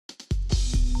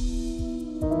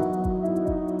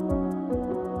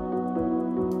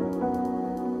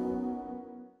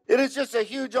It is just a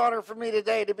huge honor for me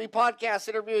today to be podcast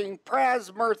interviewing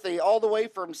Pras Murthy all the way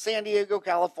from San Diego,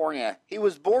 California. He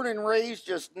was born and raised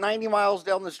just 90 miles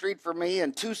down the street from me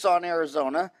in Tucson,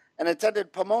 Arizona, and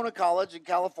attended Pomona College in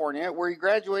California, where he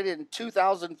graduated in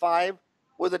 2005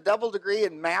 with a double degree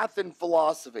in math and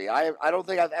philosophy. I don't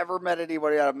think I've ever met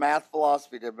anybody out of math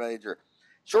philosophy to major.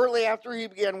 Shortly after, he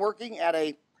began working at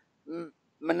a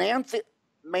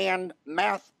Mathnasium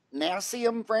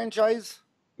franchise.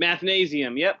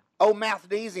 Mathnasium, yep. Oh,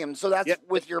 Mathnasium. So that's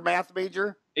with your math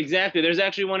major? Exactly. There's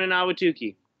actually one in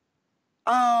Ahwatukee.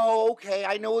 Oh, okay.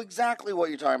 I know exactly what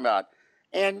you're talking about.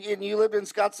 And you lived in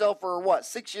Scottsdale for what,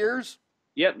 6 years?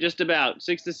 Yep, just about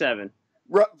 6 to 7.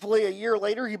 Roughly a year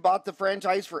later, he bought the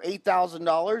franchise for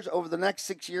 $8,000. Over the next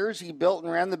 6 years, he built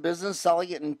and ran the business, selling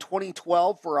it in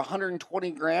 2012 for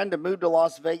 $120,000 to move to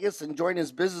Las Vegas and join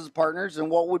his business partners in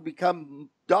what would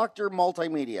become Doctor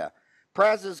Multimedia.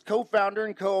 Pras is co-founder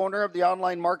and co-owner of the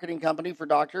online marketing company for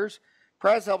doctors.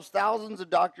 Pras helps thousands of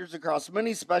doctors across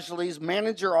many specialties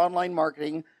manage their online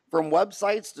marketing, from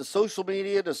websites to social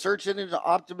media to search engine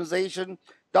optimization.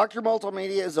 Doctor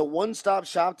Multimedia is a one-stop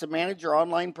shop to manage your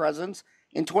online presence.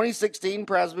 In 2016,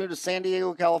 Pras moved to San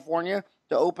Diego, California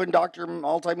to open Doctor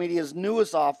Multimedia's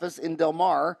newest office in Del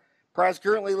Mar. Pras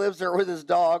currently lives there with his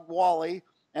dog, Wally,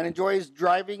 and enjoys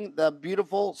driving the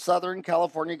beautiful Southern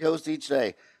California coast each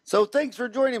day. So thanks for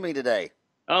joining me today.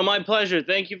 Oh, my pleasure.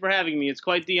 Thank you for having me. It's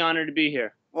quite the honor to be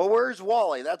here. Well, where's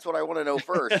Wally? That's what I want to know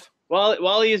first.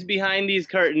 Wally is behind these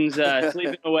curtains,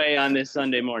 sleeping away on this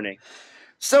Sunday morning.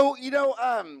 So,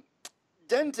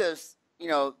 dentists,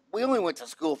 we only went to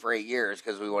school for 8 years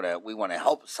because we want to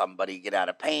help somebody get out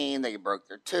of pain. They broke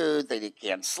their tooth, they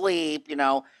can't sleep,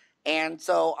 And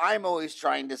so I'm always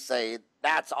trying to say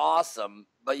that's awesome,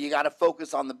 but you got to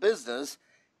focus on the business.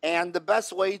 And the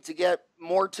best way to get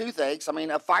more toothaches,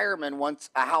 a fireman wants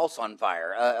a house on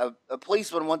fire. A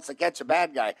policeman wants to catch a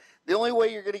bad guy. The only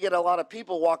way you're going to get a lot of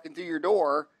people walking through your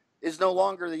door is no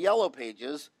longer the yellow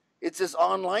pages. It's this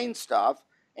online stuff.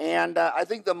 And I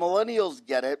think the millennials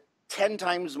get it 10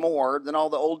 times more than all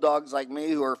the old dogs like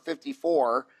me who are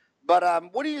 54. But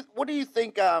what do you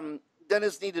think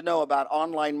dentists need to know about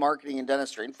online marketing and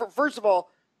dentistry? And first of all,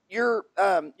 you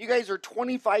guys are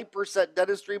 25%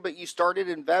 dentistry, but you started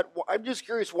in vet. I'm just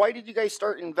curious, why did you guys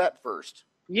start in vet first?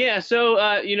 Yeah, so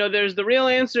there's the real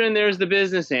answer and there's the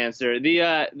business answer.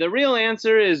 The real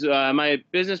answer is my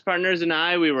business partners and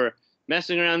I, we were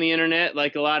messing around the internet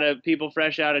like a lot of people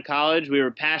fresh out of college. We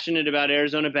were passionate about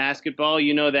Arizona basketball.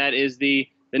 That is the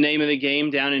name of the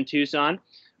game down in Tucson.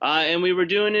 And we were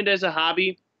doing it as a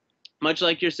hobby, much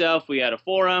like yourself. We had a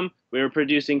forum. We were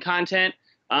producing content.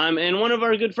 And one of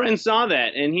our good friends saw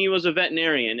that, and he was a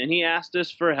veterinarian, and he asked us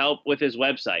for help with his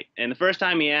website. And the first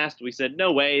time he asked, we said,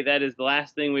 no way, that is the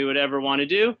last thing we would ever want to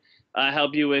do,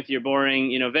 help you with your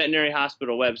boring, veterinary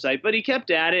hospital website. But he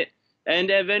kept at it, and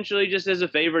eventually, just as a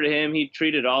favor to him, he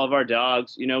treated all of our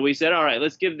dogs. We said, all right,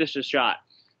 let's give this a shot.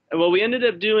 And what we ended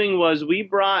up doing was we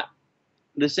brought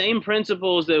the same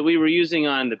principles that we were using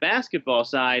on the basketball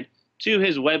side to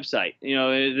his website.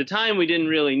 At the time we didn't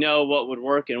really know what would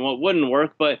work and what wouldn't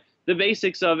work, but the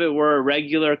basics of it were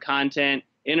regular content,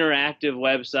 interactive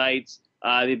websites,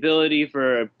 the ability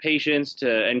for patients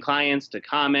and clients to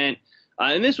comment.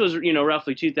 And this was,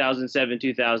 roughly 2007,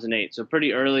 2008, so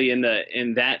pretty early in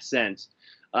that sense.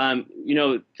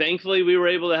 Thankfully we were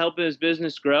able to help his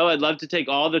business grow. I'd love to take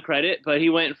all the credit, but he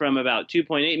went from about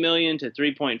 2.8 million to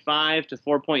 3.5 to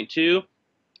 4.2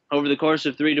 over the course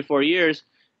of 3 to 4 years.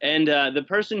 And the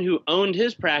person who owned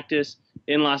his practice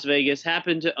in Las Vegas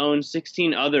happened to own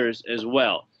 16 others as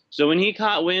well. So when he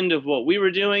caught wind of what we were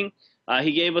doing,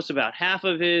 he gave us about half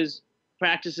of his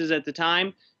practices at the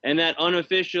time. And that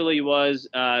unofficially was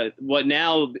what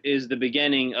now is the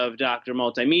beginning of Doctor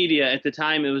Multimedia. At the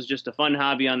time, it was just a fun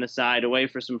hobby on the side, a way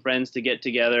for some friends to get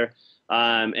together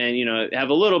and,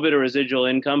 have a little bit of residual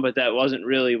income, but that wasn't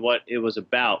really what it was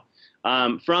about.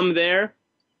 From there,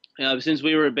 since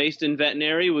we were based in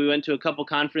veterinary, we went to a couple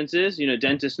conferences.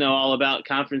 Dentists know all about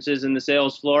conferences in the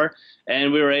sales floor,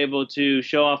 and we were able to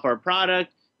show off our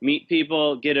product, meet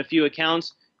people, get a few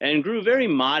accounts, and grew very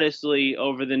modestly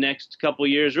over the next couple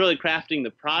years, really crafting the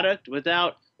product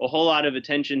without a whole lot of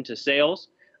attention to sales.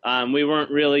 We weren't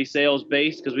really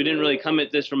sales-based because we didn't really come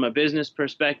at this from a business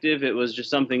perspective. It was just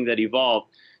something that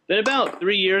evolved. Then about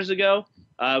 3 years ago,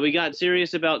 we got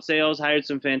serious about sales, hired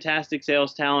some fantastic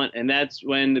sales talent, and that's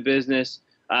when the business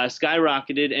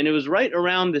skyrocketed. And it was right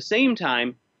around the same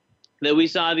time that we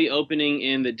saw the opening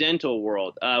in the dental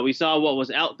world. We saw what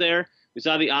was out there. We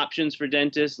saw the options for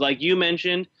dentists. Like you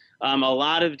mentioned, a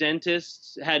lot of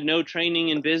dentists had no training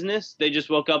in business. They just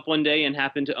woke up one day and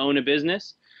happened to own a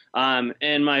business.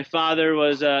 And my father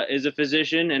is a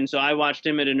physician, and so I watched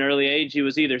him at an early age. He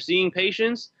was either seeing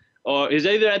patients, or he's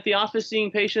either at the office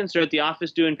seeing patients, or at the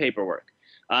office doing paperwork.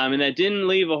 And that didn't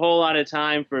leave a whole lot of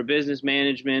time for business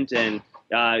management and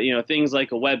things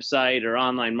like a website or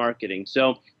online marketing.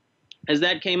 So as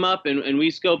that came up and we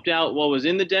scoped out what was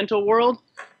in the dental world,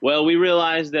 well, we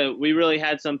realized that we really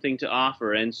had something to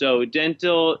offer. And so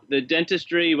the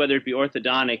dentistry, whether it be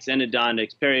orthodontics,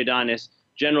 endodontics, periodontists,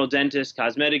 general dentist,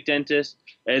 cosmetic dentist,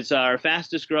 it's our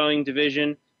fastest growing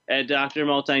division at Doctor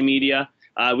Multimedia.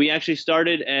 We actually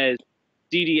started as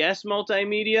DDS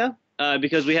Multimedia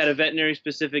because we had a veterinary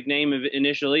specific name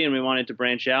initially and we wanted to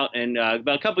branch out. And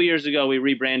about a couple years ago, we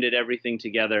rebranded everything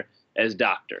together as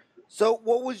Doctor. So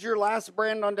what was your last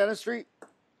brand on dentistry?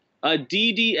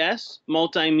 DDS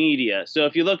Multimedia. So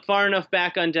if you look far enough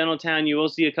back on Dentaltown, you will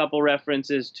see a couple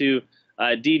references to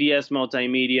DDS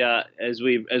Multimedia as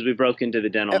we broke into the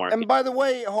dental market. And by the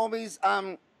way, homies,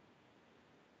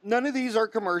 none of these are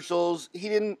commercials.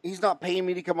 He's not paying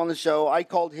me to come on the show. I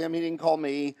called him. He didn't call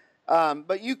me.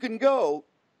 But you can go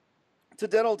to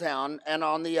Dentaltown, and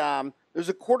on the there's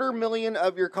 250,000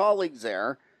 of your colleagues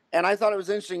there. And I thought it was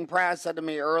interesting. Pras said to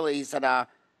me early, he said, I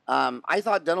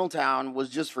thought Dentaltown was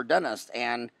just for dentists.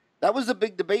 And that was a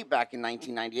big debate back in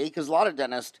 1998 because a lot of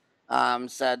dentists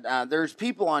said, there's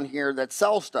people on here that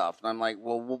sell stuff. And I'm like,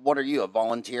 well, what are you, a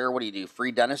volunteer? What do you do,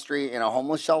 free dentistry in a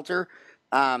homeless shelter?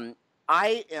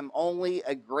 I am only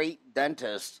a great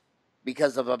dentist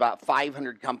because of about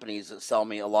 500 companies that sell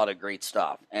me a lot of great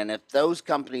stuff. And if those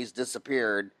companies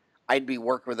disappeared, I'd be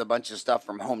working with a bunch of stuff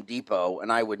from Home Depot,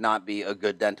 and I would not be a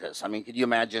good dentist. I mean, could you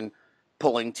imagine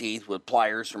pulling teeth with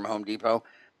pliers from Home Depot?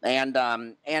 And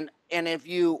if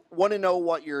you want to know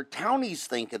what your townies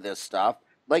think of this stuff,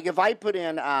 like if I put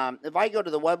in, if I go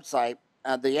to the website,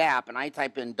 the app, and I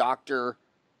type in Doctor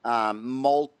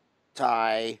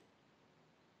Multimedia,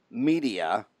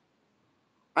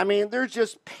 I mean, there's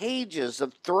just pages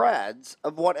of threads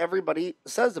of what everybody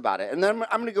says about it. And then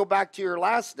I'm going to go back to your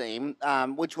last name,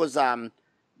 which was DDS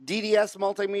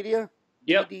Multimedia.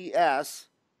 Yep. DDS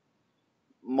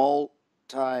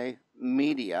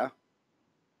Multimedia.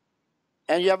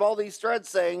 And you have all these threads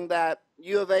saying that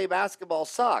U of A basketball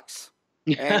sucks.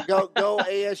 And go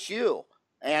ASU.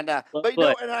 And but you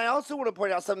know, and I also want to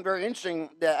point out something very interesting.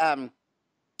 That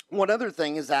one other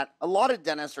thing is that a lot of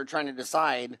dentists are trying to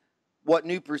decide what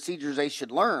new procedures they should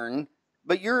learn,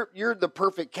 but you're the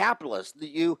perfect capitalist. That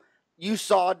you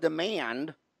saw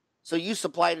demand, so you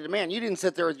supplied a demand. You didn't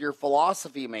sit there with your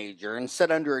philosophy major and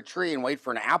sit under a tree and wait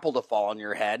for an apple to fall on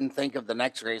your head and think of the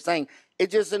next greatest thing.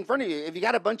 It's just in front of you. If you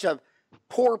got a bunch of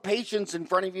poor patients in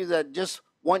front of you that just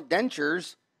want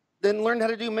dentures, then learn how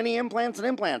to do mini implants and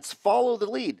implants. Follow the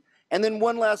lead. And then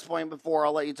one last point before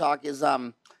I'll let you talk is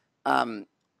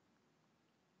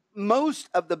most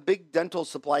of the big dental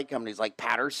supply companies like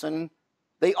Patterson,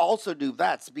 they also do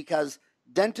vets because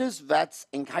dentists, vets,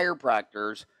 and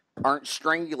chiropractors aren't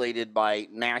strangulated by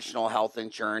national health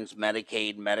insurance,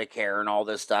 Medicaid, Medicare, and all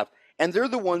this stuff. And they're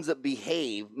the ones that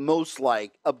behave most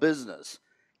like a business.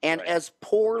 And as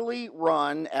poorly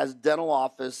run as dental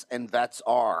office and vets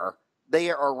are,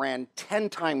 they are ran 10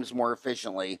 times more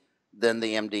efficiently than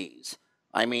the MDs.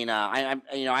 I mean, I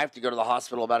have to go to the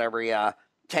hospital about every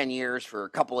 10 years for a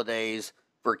couple of days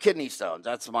for kidney stones.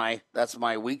 That's my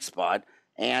weak spot.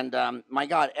 And my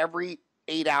God, every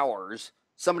 8 hours,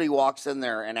 somebody walks in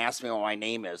there and asks me what my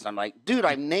name is. I'm like, dude,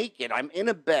 I'm naked. I'm in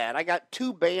a bed. I got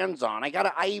 2 bands on. I got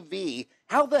an IV.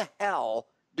 How the hell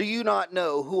do you not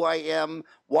know who I am,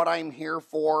 what I'm here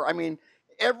for? I mean,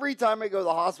 every time I go to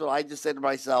the hospital, I just say to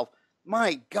myself,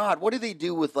 my God, what do they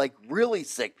do with like really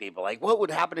sick people? Like what would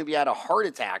happen if you had a heart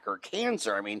attack or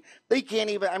cancer? I mean, they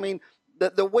can't even, I mean,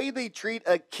 the way they treat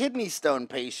a kidney stone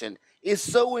patient is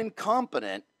so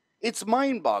incompetent, it's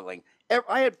mind-boggling.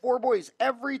 I had 4 boys.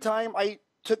 Every time I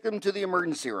took them to the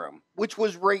emergency room, which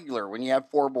was regular when you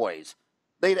have 4 boys,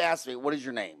 they'd ask me, what is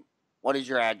your name? What is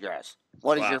your address?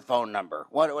 What is your phone number?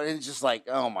 What it's just like,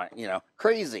 oh my,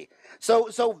 crazy.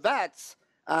 So vets,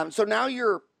 so now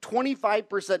you're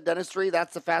 25% dentistry,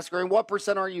 that's the fast growing. What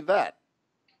percent are you vet?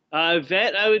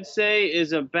 Vet, I would say,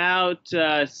 is about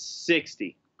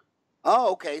 60.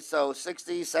 Oh, okay. So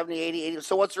 60, 70, 80, 80.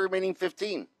 So what's the remaining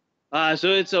 15? So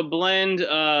it's a blend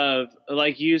of,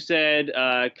 like you said,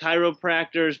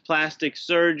 chiropractors, plastic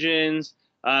surgeons.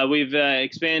 We've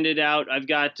expanded out. I've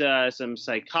got some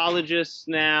psychologists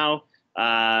now.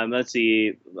 Let's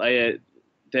see. We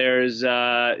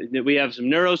have some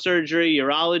neurosurgery,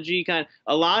 urology,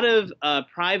 a lot of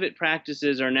private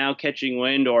practices are now catching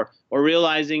wind or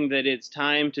realizing that it's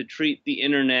time to treat the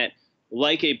internet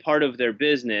like a part of their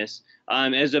business,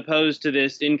 as opposed to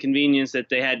this inconvenience that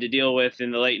they had to deal with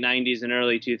in the late 90s and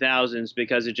early 2000s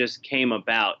because it just came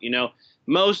about. You know,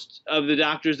 most of the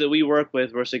doctors that we work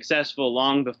with were successful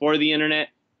long before the internet.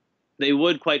 They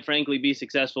would, quite frankly, be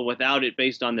successful without it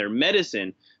based on their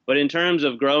medicine. But in terms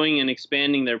of growing and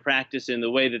expanding their practice in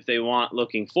the way that they want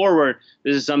looking forward,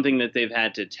 this is something that they've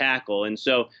had to tackle. And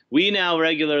so we now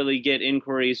regularly get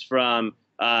inquiries from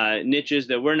niches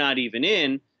that we're not even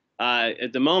in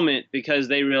at the moment because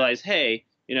they realize, hey,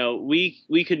 you know,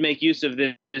 we could make use of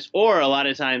this, or a lot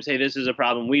of times, hey, this is a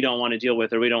problem we don't want to deal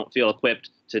with or we don't feel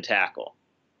equipped to tackle.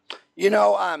 You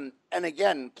know, and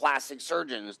again, plastic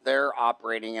surgeons, they're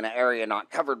operating in an area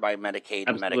not covered by Medicaid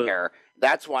and Absolutely. Medicare.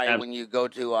 That's why Absolutely. when you go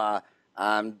to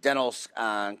dental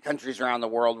countries around the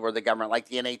world where the government, like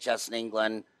the NHS in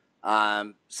England,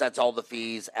 sets all the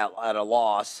fees at a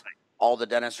loss, all the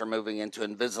dentists are moving into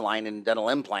Invisalign and dental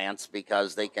implants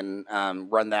because they can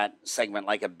run that segment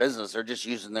like a business. They're just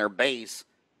using their base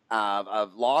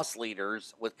of loss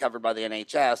leaders with covered by the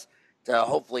NHS to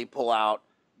hopefully pull out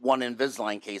one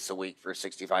Invisalign case a week for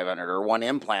 $6,500 or one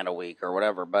implant a week or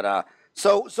whatever. But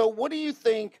so what do you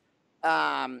think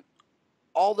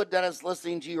all the dentists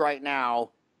listening to you right now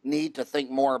need to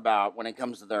think more about when it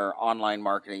comes to their online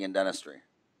marketing and dentistry?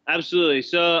 Absolutely.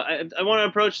 So I want to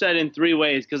approach that in three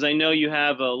ways because I know you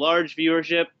have a large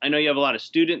viewership. I know you have a lot of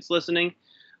students listening.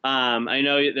 I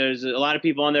know there's a lot of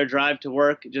people on their drive to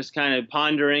work just kind of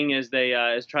pondering as they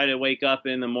try to wake up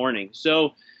in the morning.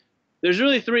 So there's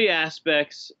really three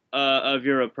aspects of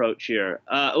your approach here.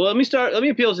 Well, let me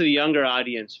appeal to the younger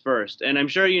audience first. And I'm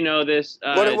sure you know this.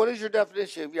 What is your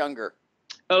definition of younger?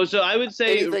 Oh, so I would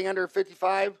say anything under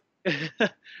 55?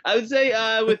 I would say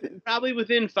probably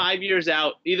within 5 years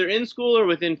out, either in school or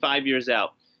within 5 years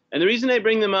out. And the reason I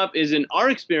bring them up is in our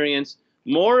experience,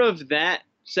 more of that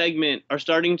segment are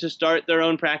starting to start their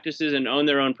own practices and own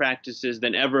their own practices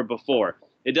than ever before.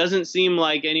 It doesn't seem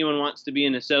like anyone wants to be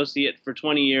an associate for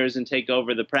 20 years and take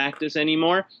over the practice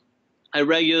anymore. I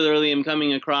regularly am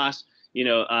coming across,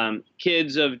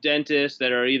 kids of dentists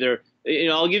that are either,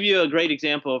 I'll give you a great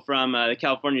example from the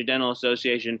California Dental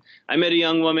Association. I met a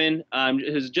young woman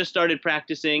who's just started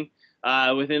practicing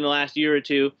within the last year or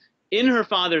two in her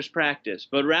father's practice.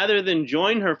 But rather than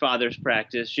join her father's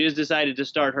practice, she has decided to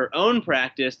start her own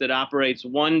practice that operates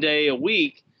one day a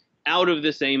week out of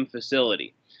the same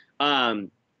facility.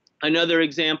 Another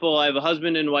example, I have a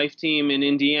husband and wife team in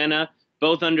Indiana,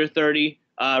 both under 30,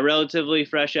 relatively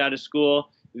fresh out of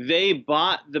school. They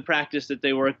bought the practice that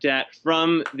they worked at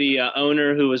from the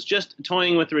owner who was just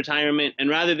toying with retirement. And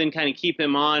rather than kind of keep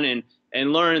him on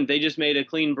and learn, they just made a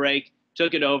clean break,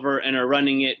 took it over, and are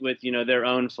running it with, their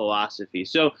own philosophy.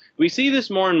 So we see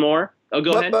this more and more. Oh,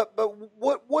 go ahead. But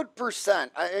what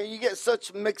percent? You get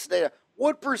such mixed data.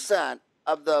 What percent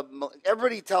of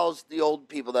everybody tells the old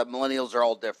people that millennials are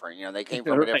all different. They came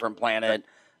from a different planet.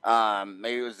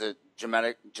 Maybe it was the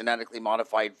genetically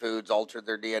modified foods altered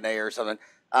their DNA or something.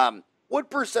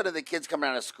 What percent of the kids coming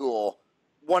out of school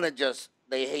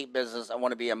they hate business and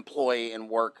want to be an employee and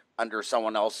work under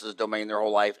someone else's domain their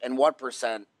whole life? And what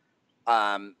percent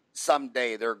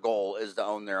someday their goal is to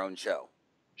own their own show?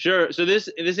 Sure. So this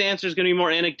answer is going to be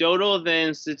more anecdotal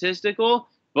than statistical.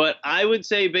 But I would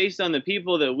say based on the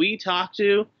people that we talk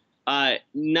to,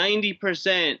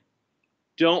 90%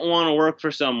 don't want to work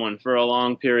for someone for a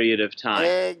long period of time.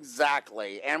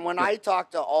 Exactly. And when I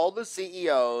talk to all the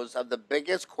CEOs of the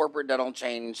biggest corporate dental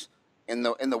chains in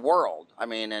the world, I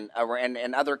mean, in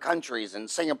other countries, in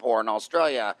Singapore and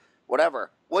Australia,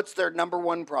 whatever, what's their number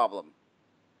one problem?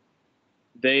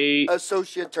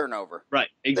 Associate turnover. Right,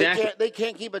 exactly. They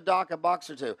can't keep a box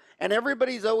or two. And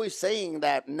everybody's always saying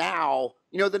that now,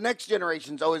 the next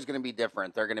generation's always going to be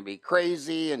different. They're going to be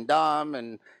crazy and dumb,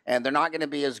 and they're not going to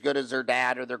be as good as their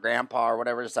dad or their grandpa or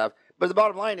whatever stuff. But the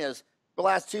bottom line is, the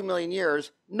last 2 million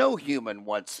years, no human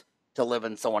wants to live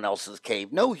in someone else's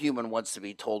cave. No human wants to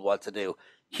be told what to do.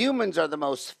 Humans are the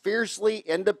most fiercely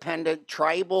independent,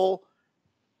 tribal,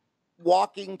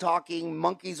 walking, talking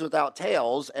monkeys without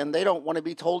tails, and they don't want to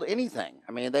be told anything.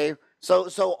 I mean, so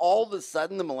all of a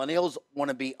sudden the millennials want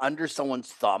to be under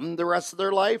someone's thumb the rest of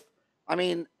their life. I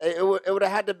mean, it would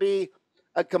have had to be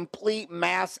a complete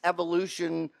mass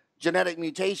evolution genetic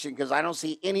mutation, because I don't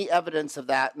see any evidence of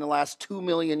that in the last 2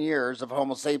 million years of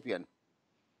Homo sapien.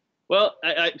 Well,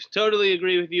 I totally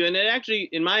agree with you. And it actually,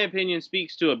 in my opinion,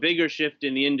 speaks to a bigger shift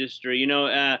in the industry.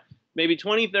 Maybe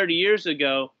 20, 30 years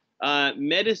ago,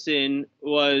 medicine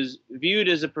was viewed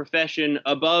as a profession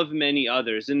above many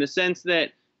others, in the sense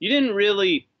that you didn't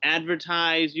really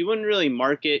advertise, you wouldn't really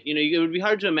market. It would be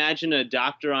hard to imagine a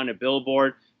doctor on a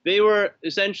billboard. They were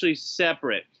essentially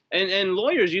separate. And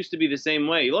lawyers used to be the same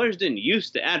way. Lawyers didn't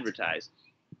used to advertise.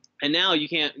 And now you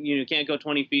can't go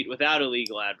 20 feet without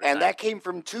illegal advertising. And that came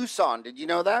from Tucson. Did you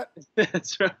know that?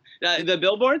 That's right. The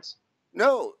billboards?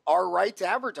 No, our right to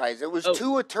advertise. It was Oh.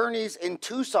 2 attorneys in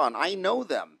Tucson. I know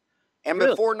them. And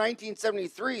Really? before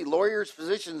 1973, lawyers,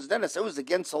 physicians, dentists, it was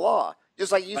against the law.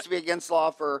 Just like it used to be against the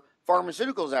law for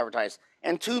pharmaceuticals advertised.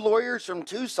 And 2 lawyers from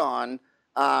Tucson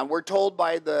were told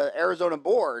by the Arizona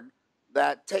board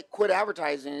that quit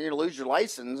advertising, you're going to lose your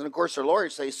license. And of course, their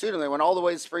lawyers say sued them. They went all the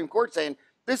way to the Supreme Court saying,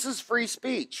 this is free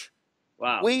speech.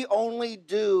 Wow. We only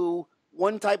do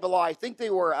one type of law. I think they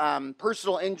were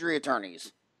personal injury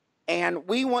attorneys. And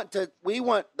we want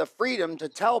the freedom to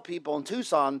tell people in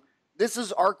Tucson, this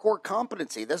is our core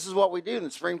competency. This is what we do. And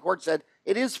the Supreme Court said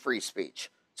it is free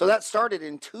speech. So that started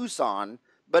in Tucson.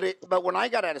 But when I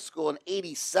got out of school in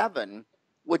 87,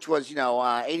 which was,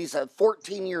 87,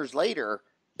 14 years later,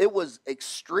 it was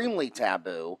extremely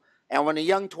taboo. And when a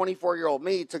young 24-year-old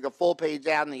me took a full-page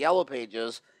ad in the Yellow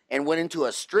Pages and went into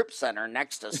a strip center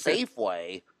next to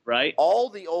Safeway, right? All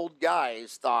the old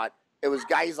guys thought it was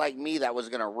guys like me that was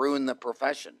going to ruin the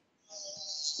profession.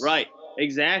 Right,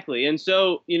 exactly. And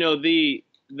so, the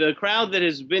crowd that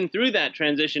has been through that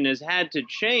transition has had to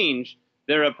change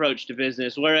their approach to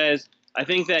business, whereas I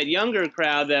think that younger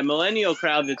crowd, that millennial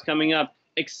crowd that's coming up,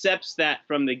 accepts that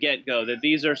from the get-go, that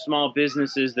these are small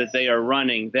businesses that they are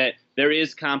running, that there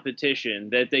is competition,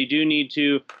 that they do need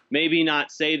to maybe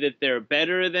not say that they're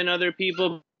better than other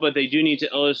people, but they do need to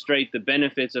illustrate the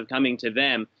benefits of coming to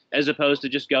them, as opposed to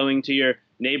just going to your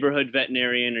neighborhood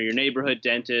veterinarian or your neighborhood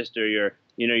dentist or your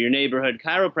neighborhood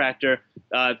chiropractor.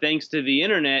 Thanks to the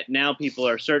internet, now people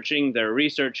are searching, they're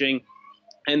researching,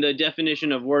 and the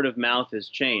definition of word of mouth has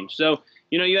changed. So,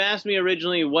 you asked me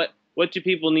originally what do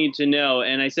people need to know,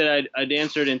 and I said I'd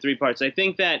answer it in 3 parts. I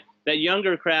think that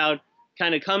younger crowd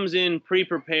kind of comes in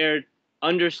pre-prepared,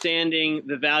 understanding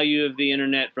the value of the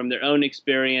internet from their own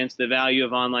experience, the value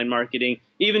of online marketing.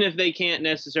 Even if they can't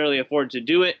necessarily afford to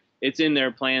do it, it's in their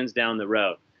plans down the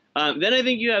road. Then I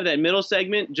think you have that middle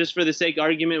segment, just for the sake of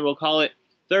argument, we'll call it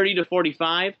 30 to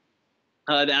 45,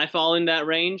 that I fall in that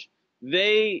range.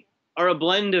 They are a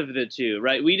blend of the two,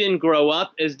 right? We didn't grow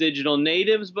up as digital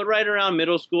natives, but right around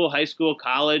middle school, high school,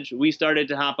 college, we started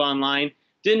to hop online.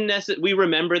 We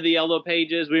remember the Yellow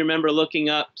Pages. We remember looking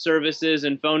up services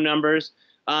and phone numbers.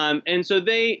 And so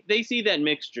they see that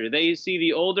mixture. They see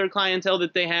the older clientele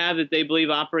that they have that they believe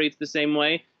operates the same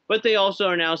way, but they also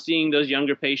are now seeing those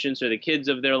younger patients or the kids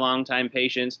of their longtime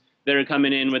patients that are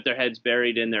coming in with their heads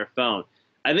buried in their phone.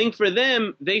 I think for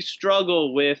them, they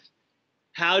struggle with,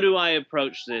 how do I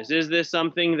approach this? Is this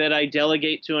something that I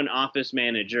delegate to an office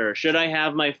manager? Should I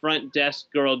have my front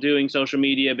desk girl doing social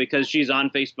media because she's on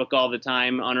Facebook all the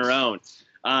time on her own?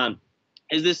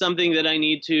 Is this something that I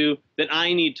need to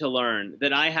learn,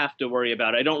 that I have to worry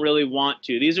about? I don't really want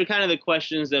to. These are kind of the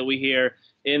questions that we hear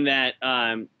in that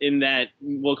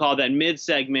we'll call that mid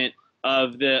segment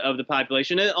of the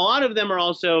population. And a lot of them are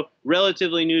also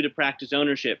relatively new to practice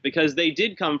ownership, because they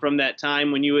did come from that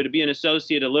time when you would be an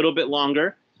associate a little bit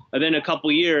longer than a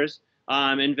couple years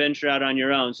and venture out on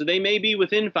your own. So they may be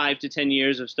within 5 to 10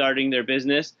 years of starting their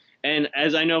business. And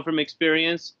as I know from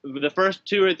experience, the first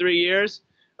 2 or 3 years,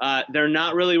 they're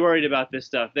not really worried about this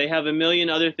stuff. They have a million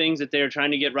other things that they're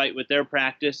trying to get right with their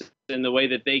practice and the way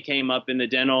that they came up in the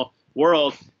dental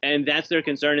world, and that's their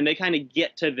concern. And they kind of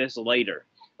get to this later.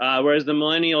 Whereas the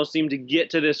millennials seem to get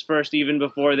to this first even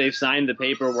before they've signed the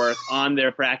paperwork on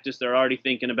their practice. They're already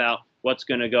thinking about what's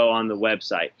going to go on the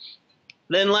website.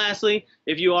 Then lastly,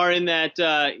 if you are in that,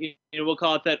 we'll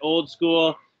call it that old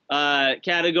school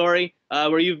category,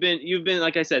 where you've been,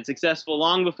 like I said, successful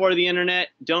long before the internet,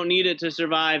 don't need it to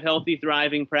survive, healthy,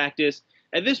 thriving practice.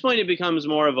 At this point, it becomes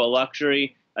more of a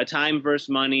luxury, a time versus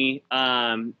money,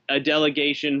 a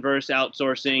delegation versus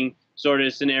outsourcing sort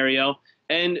of scenario.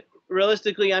 And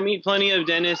realistically, I meet plenty of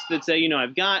dentists that say,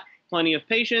 I've got plenty of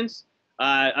patients.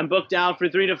 I'm booked out for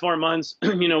 3 to 4 months.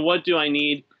 What do I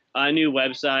need a new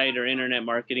website or internet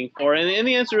marketing for? And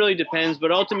the answer really depends.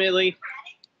 But ultimately,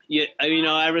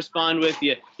 I respond with,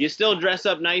 you still dress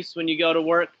up nice when you go to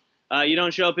work. You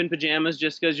don't show up in pajamas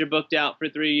just because you're booked out for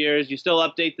 3 years. You still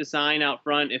update the sign out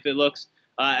front if it looks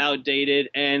outdated.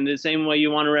 And the same way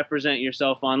you want to represent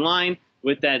yourself online,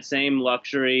 with that same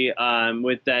luxury,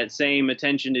 with that same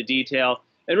attention to detail,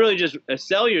 and really just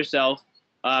sell yourself,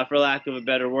 for lack of a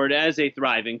better word, as a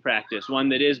thriving practice, one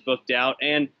that is booked out,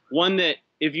 and one that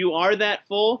if you are that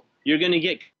full, you're going to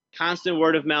get constant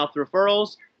word-of-mouth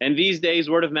referrals, and these days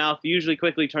word-of-mouth usually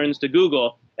quickly turns to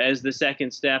Google as the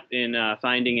second step in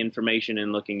finding information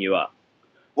and looking you up.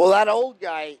 Well, that old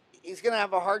guy, he's going to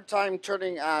have a hard time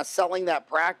selling that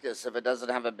practice if it doesn't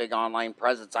have a big online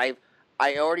presence. I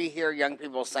already hear young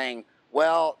people saying,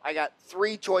 well, I got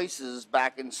 3 choices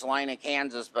back in Salina,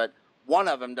 Kansas, but one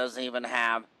of them doesn't even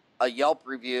have a Yelp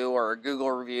review or a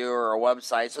Google review or a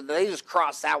website. So they just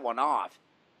cross that one off.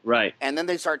 Right. And then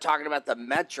they start talking about the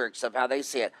metrics of how they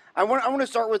see it. I want to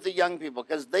start with the young people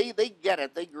because they get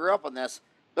it. They grew up on this.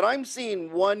 But I'm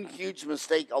seeing one huge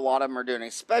mistake a lot of them are doing,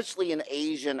 especially in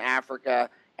Asia and Africa,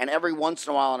 and every once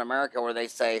in a while in America, where they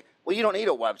say, well, you don't need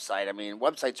a website. I mean,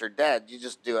 websites are dead. You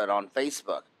just do it on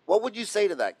Facebook. What would you say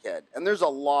to that kid? And there's a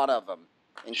lot of them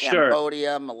in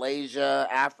Cambodia, Malaysia,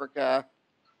 Africa.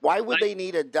 Why would they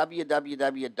need a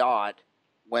www dot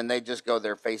when they just go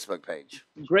their Facebook page?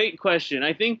 Great question.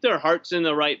 I think their heart's in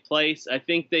the right place. I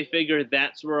think they figure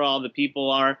that's where all the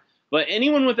people are. But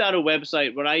anyone without a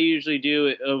website, what I usually do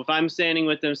if I'm standing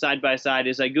with them side by side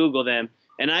is I Google them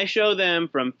and I show them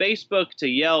from Facebook to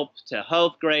Yelp to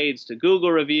health grades to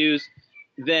Google reviews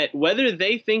that whether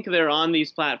they think they're on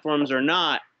these platforms or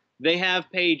not, they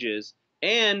have pages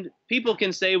and people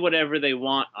can say whatever they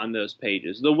want on those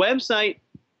pages. The website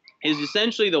is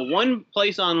essentially the one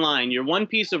place online, your one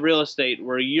piece of real estate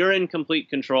where you're in complete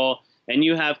control and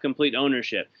you have complete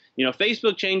ownership. You know,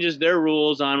 Facebook changes their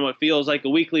rules on what feels like a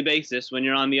weekly basis when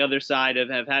you're on the other side of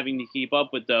having to keep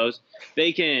up with those.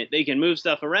 They can move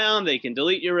stuff around, they can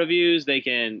delete your reviews, they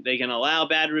can allow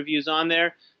bad reviews on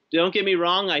there. Don't get me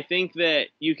wrong, I think that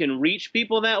you can reach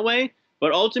people that way,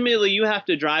 but ultimately you have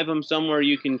to drive them somewhere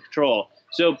you can control.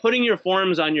 So putting your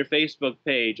forms on your Facebook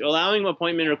page, allowing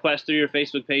appointment requests through your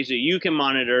Facebook page that you can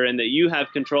monitor and that you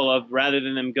have control of rather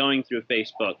than them going through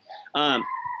Facebook.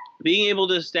 Being able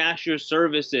to stash your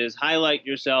services, highlight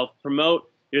yourself,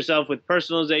 promote yourself with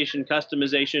personalization,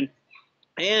 customization,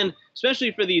 and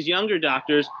especially for these younger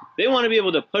doctors, they want to be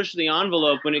able to push the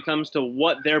envelope when it comes to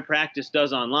what their practice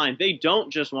does online. They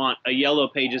don't just want a Yellow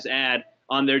Pages ad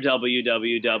on their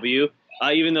www,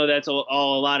 even though that's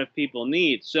all a lot of people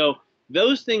need. So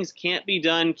those things can't be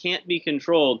done, can't be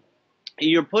controlled.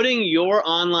 You're putting your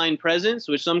online presence,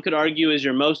 which some could argue is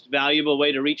your most valuable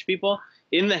way to reach people,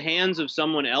 in the hands of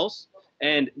someone else.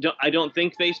 And I don't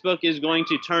think Facebook is going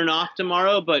to turn off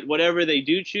tomorrow, but whatever they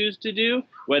do choose to do,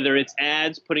 whether it's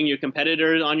ads, putting your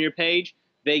competitors on your page,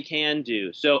 they can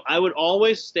do. So I would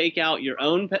always stake out your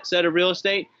own set of real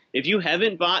estate. If you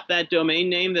haven't bought that domain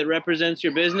name that represents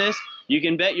your business, you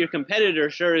can bet your competitor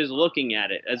sure is looking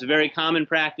at it. It's a very common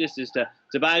practice is to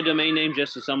buy a domain name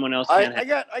just so someone else can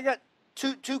I got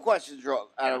two questions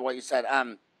out of what you said.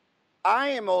 I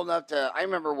am old enough to, I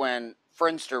remember when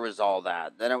Friendster was all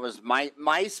that. Then it was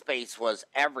MySpace was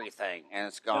everything, and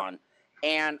it's gone.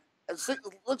 And it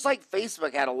looks like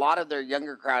Facebook had a lot of their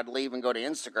younger crowd leave and go to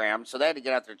Instagram, so they had to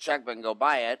get out their checkbook and go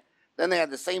buy it. Then they had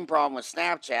the same problem with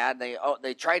Snapchat.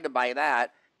 They tried to buy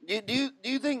that. Do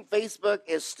you think Facebook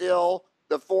is still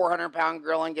the 400-pound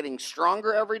gorilla and getting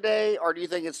stronger every day, or do you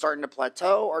think it's starting to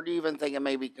plateau, or do you even think it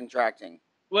may be contracting?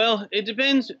 Well, it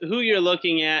depends who you're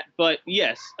looking at, but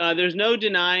yes, there's no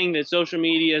denying that social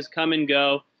media has come and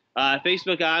go.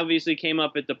 Facebook obviously came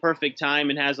up at the perfect time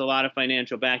and has a lot of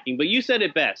financial backing, but you said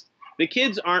it best. The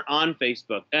kids aren't on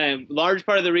Facebook. Large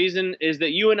part of the reason is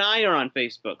that you and I are on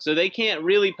Facebook, so they can't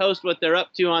really post what they're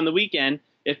up to on the weekend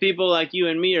if people like you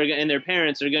and me and their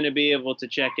parents are going to be able to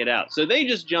check it out. So they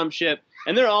just jump ship,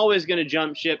 and they're always going to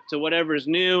jump ship to whatever's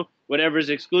new, whatever's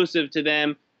exclusive to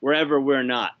them, wherever we're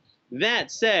not.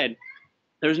 That said,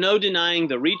 there's no denying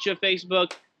the reach of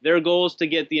Facebook. Their goal is to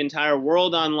get the entire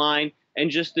world online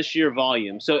and just the sheer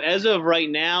volume. So as of right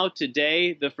now,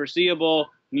 today, the foreseeable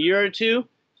year or two,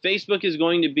 Facebook is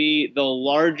going to be the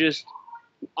largest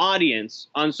audience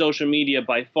on social media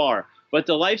by far. But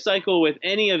the life cycle with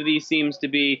any of these seems to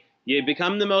be you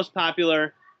become the most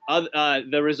popular.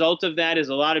 The result of that is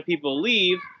a lot of people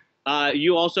leave.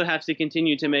 You also have to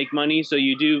continue to make money, so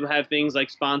you do have things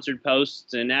like sponsored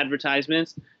posts and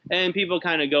advertisements, and people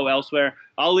kind of go elsewhere.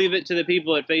 I'll leave it to the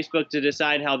people at Facebook to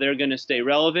decide how they're going to stay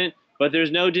relevant, but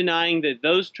there's no denying that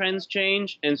those trends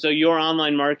change, and so your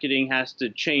online marketing has to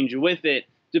change with it,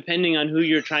 depending on who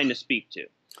you're trying to speak to.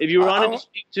 If you wanted to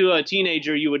speak to a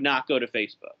teenager, you would not go to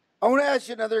Facebook. I want to ask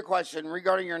you another question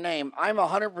regarding your name. I'm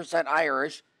 100%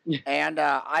 Irish, and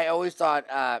I always thought,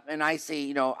 and I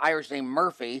see, Irish name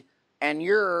Murphy, and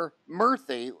you're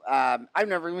Murthy. I've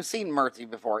never even seen Murthy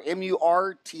before.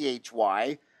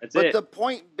 Murthy. That's but it. The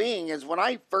point being is when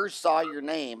I first saw your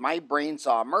name, my brain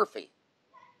saw Murphy.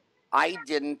 I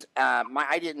didn't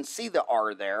see the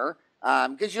R there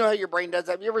because you know how your brain does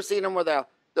that. Have you ever seen them where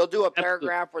they'll do a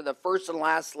paragraph where the first and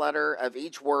last letter of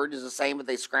each word is the same, but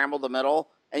they scramble the middle,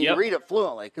 and you read it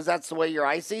fluently because that's the way your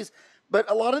eye sees.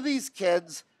 But a lot of these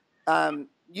kids,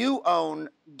 You own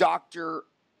Doctor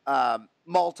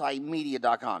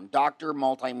Multimedia.com,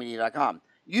 drmultimedia.com.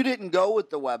 You didn't go with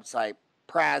the website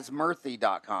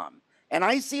PrasMurthy.com. And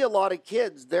I see a lot of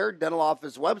kids, their dental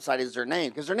office website is their name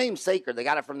because their name's sacred. They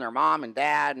got it from their mom and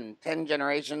dad and 10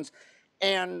 generations.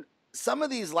 And some of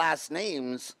these last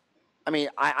names, I mean,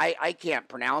 I can't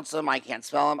pronounce them. I can't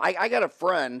spell them. I got a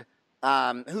friend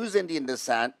who's Indian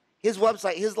descent. His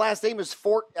website, his last name is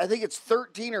I think it's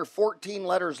 13 or 14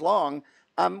 letters long.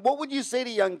 What would you say to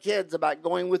young kids about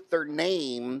going with their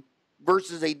name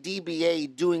versus a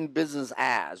DBA doing business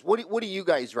as? What do you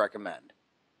guys recommend?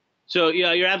 So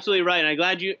yeah, you're absolutely right. And I'm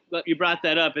glad you brought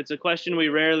that up. It's a question we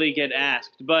rarely get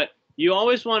asked, but you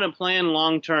always want to plan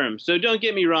long term. So don't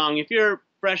get me wrong. If you're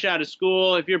fresh out of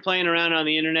school, if you're playing around on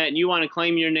the internet and you want to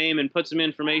claim your name and put some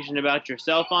information about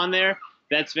yourself on there,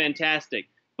 that's fantastic.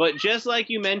 But just like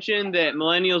you mentioned that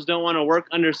millennials don't want to work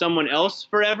under someone else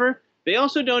forever, they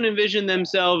also don't envision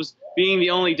themselves being the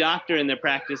only doctor in their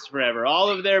practice forever. All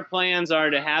of their plans are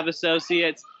to have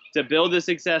associates, to build a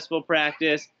successful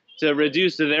practice, to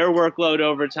reduce their workload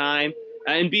over time,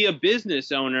 and be a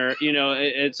business owner,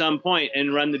 at some point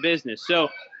and run the business. So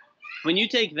when you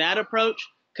take that approach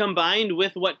combined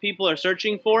with what people are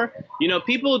searching for,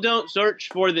 people don't search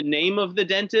for the name of the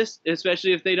dentist,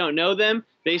 especially if they don't know them.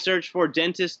 They search for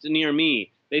dentist near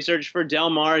me. They search for Del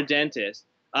Mar dentist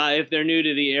if they're new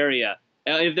to the area.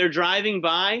 If they're driving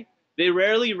by, they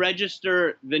rarely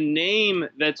register the name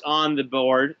that's on the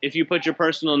board. If you put your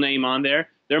personal name on there,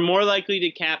 they're more likely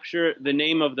to capture the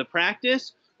name of the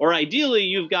practice, or ideally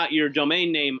you've got your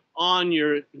domain name on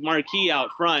your marquee out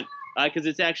front because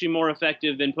it's actually more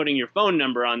effective than putting your phone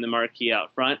number on the marquee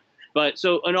out front. But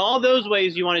so in all those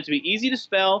ways, you want it to be easy to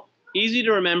spell, easy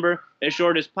to remember, as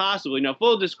short as possible.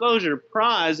 Full disclosure,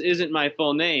 Pras isn't my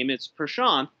full name. It's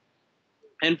Prashant.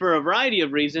 And for a variety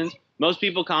of reasons, most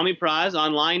people call me Pras.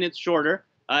 Online, it's shorter.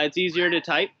 It's easier to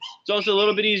type. It's also a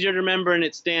little bit easier to remember, and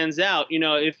it stands out.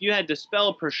 If you had to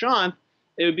spell Prashant,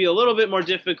 it would be a little bit more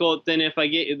difficult than if I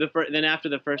get you than after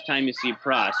the first time you see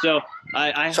Pras. So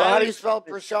So how do you spell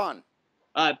Prashant?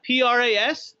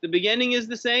 P-R-A-S. The beginning is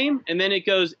the same, and then it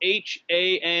goes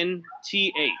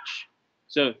H-A-N-T-H.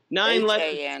 So 9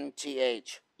 letters.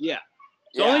 H-A-N-T-H. Yeah.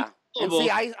 So yeah. And see,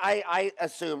 I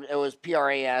assumed it was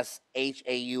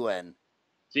P-R-A-S-H-A-U-N.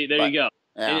 See, there you go.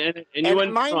 Yeah. And you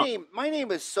went my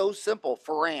name is so simple,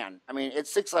 Farran. I mean,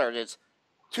 it's 6 letters. It's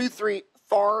 2, 3,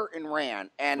 Far and Ran,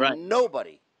 and right.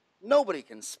 nobody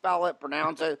can spell it,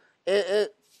 pronounce it.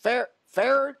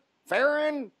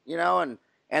 Farran,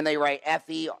 and they write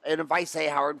F-E. And if I say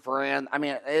Howard Farran, I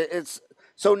mean, it's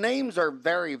so names are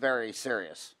very, very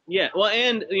serious. Yeah, well,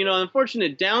 and the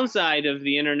unfortunate downside of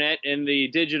the internet and the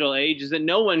digital age is that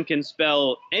no one can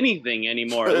spell anything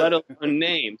anymore, let alone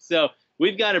names. So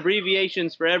we've got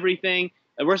abbreviations for everything.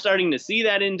 And we're starting to see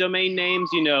that in domain names,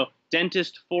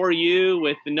 dentist for you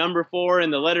with the number 4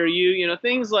 and the letter U,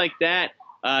 things like that.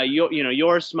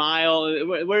 Your smile.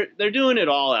 They're doing it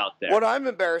all out there. What I'm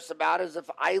embarrassed about is if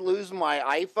I lose my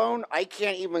iPhone, I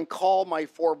can't even call my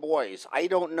 4 boys. I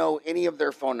don't know any of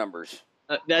their phone numbers.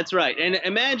 That's right. And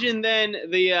imagine then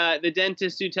the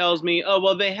dentist who tells me, oh,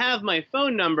 well, they have my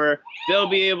phone number. They'll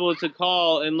be able to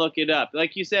call and look it up.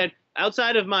 Like you said,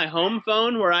 outside of my home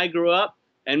phone where I grew up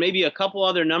and maybe a couple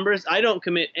other numbers, I don't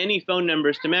commit any phone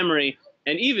numbers to memory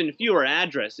and even fewer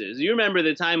addresses. You remember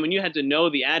the time when you had to know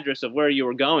the address of where you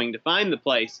were going to find the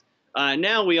place.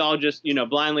 Now we all just,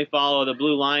 blindly follow the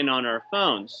blue line on our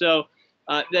phones. So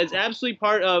that's absolutely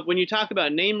part of when you talk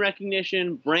about name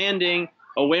recognition, branding,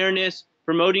 awareness,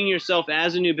 promoting yourself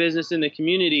as a new business in the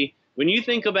community. When you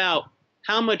think about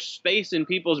how much space in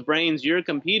people's brains you're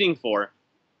competing for,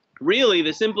 really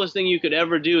the simplest thing you could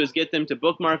ever do is get them to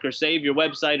bookmark or save your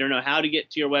website or know how to get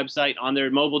to your website on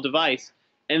their mobile device.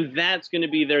 And that's going to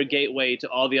be their gateway to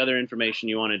all the other information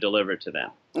you want to deliver to them.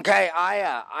 Okay,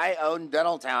 I own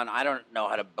Dentaltown. I don't know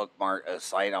how to bookmark a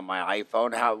site on my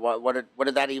iPhone. What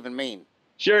did that even mean?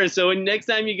 Sure. So when next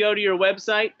time you go to your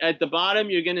website, at the bottom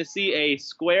you're going to see a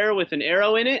square with an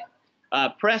arrow in it.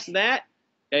 Press that.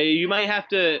 You might have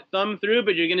to thumb through,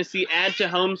 but you're going to see Add to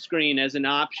Home Screen as an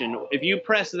option. If you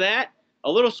press that,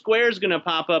 a little square is going to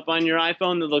pop up on your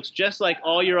iPhone that looks just like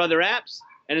all your other apps,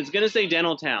 and it's going to say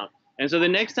Dentaltown. And so the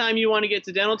next time you want to get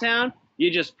to Dentaltown,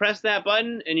 you just press that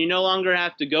button, and you no longer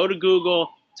have to go to Google,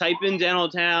 type in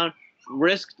Dentaltown,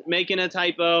 risk making a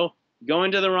typo,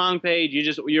 going to the wrong page.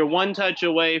 You're one touch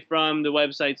away from the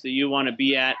websites that you want to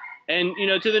be at. And,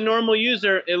 to the normal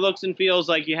user, it looks and feels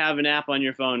like you have an app on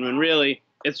your phone, when really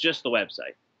it's just the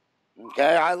website.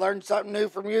 Okay, I learned something new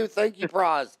from you. Thank you,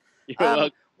 Pras. You're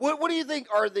welcome. What do you think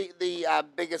are the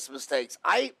biggest mistakes?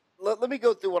 let me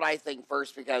go through what I think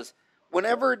first, because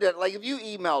whenever, like, if you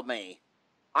emailed me,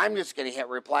 I'm just going to hit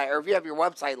reply, or if you have your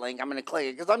website link, I'm going to click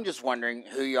it, because I'm just wondering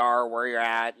who you are, where you're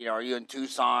at. You know, are you in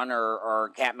Tucson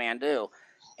or Kathmandu?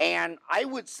 And I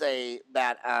would say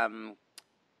that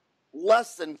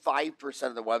less than 5%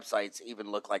 of the websites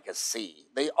even look like a C.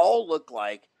 They all look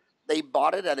like they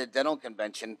bought it at a dental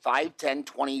convention 5, 10,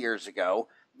 20 years ago.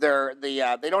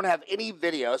 They don't have any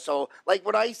video. So, like,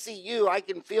 when I see you, I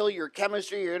can feel your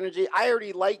chemistry, your energy. I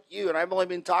already like you, and I've only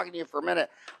been talking to you for a minute.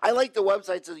 I like the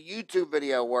websites of the YouTube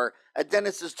video where a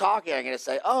dentist is talking. I'm going to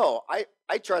say, oh,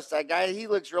 I trust that guy. He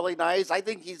looks really nice. I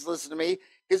think he's listening to me,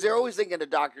 because they're always thinking the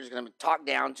doctor's going to talk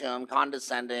down to him,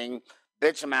 condescending,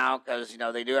 bitch them out because, you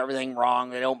know, they do everything wrong.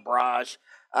 They don't brush.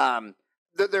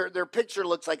 Their picture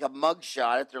looks like a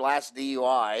mugshot at their last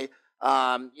DUI.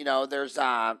 You know, there's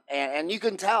and you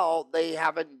can tell they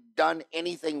haven't done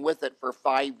anything with it for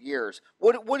 5 years.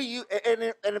 What do you,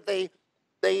 and if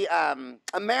they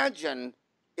imagine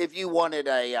if you wanted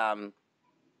a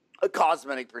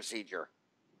cosmetic procedure,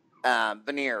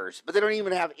 veneers, but they don't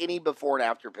even have any before and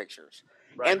after pictures.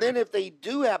 Right. And then if they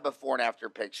do have before and after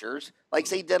pictures, like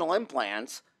say dental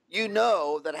implants, you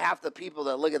know that half the people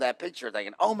that look at that picture are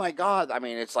thinking, oh my God, I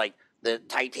mean, it's like the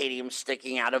titanium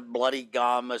sticking out of bloody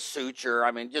gum, a suture.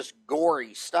 I mean, just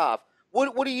gory stuff.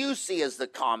 What do you see as the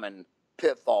common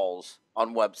pitfalls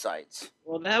on websites?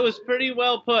 Well, that was pretty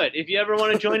well put. If you ever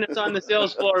want to join us on the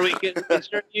sales floor, we can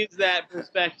sure use that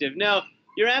perspective. No,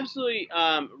 you're absolutely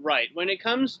right. When it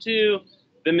comes to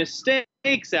the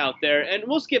mistakes out there, and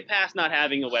we'll skip past not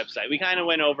having a website. We kind of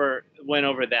went over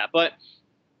that, but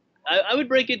I would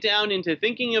break it down into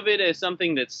thinking of it as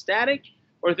something that's static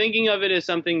or thinking of it as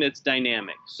something that's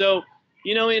dynamic. So,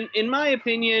 you know, in my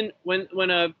opinion, when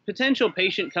a potential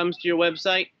patient comes to your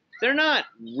website, they're not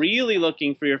really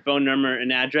looking for your phone number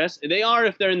and address. They are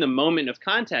if they're in the moment of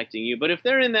contacting you. But if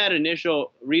they're in that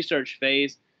initial research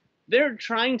phase, they're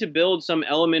trying to build some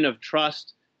element of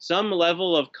trust, some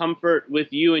level of comfort with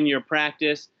you and your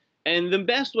practice. And the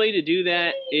best way to do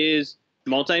that is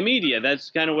multimedia.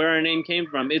 That's kind of where our name came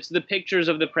from. It's the pictures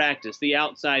of the practice, the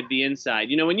outside, the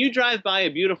inside. You know, when you drive by a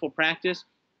beautiful practice,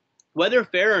 whether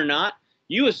fair or not,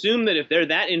 you assume that if they're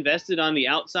that invested on the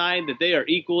outside, that they are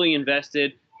equally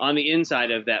invested on the inside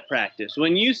of that practice.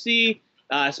 When you see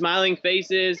smiling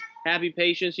faces, happy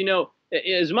patients, you know,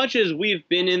 as much as we've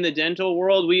been in the dental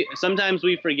world, sometimes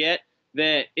we forget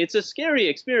that it's a scary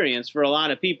experience for a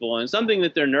lot of people and something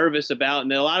that they're nervous about,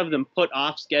 and that a lot of them put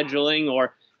off scheduling.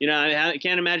 Or, you know, I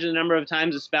can't imagine the number of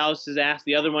times a spouse has asked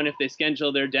the other one if they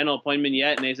scheduled their dental appointment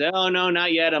yet, and they say, oh, no,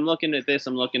 not yet. I'm looking at this.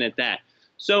 I'm looking at that.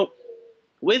 So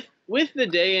with the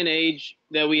day and age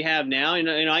that we have now, you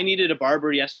know, I needed a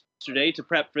barber yesterday to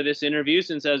prep for this interview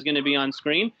since I was going to be on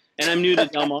screen, and I'm new to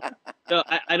Delmar, so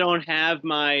I don't have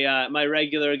my my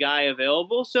regular guy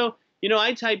available. So, you know,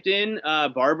 I typed in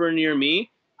barber near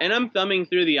me, and I'm thumbing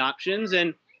through the options,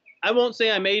 and I won't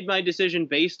say I made my decision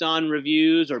based on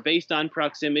reviews or based on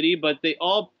proximity, but they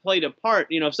all played a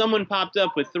part. You know, if someone popped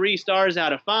up with 3 stars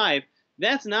out of 5,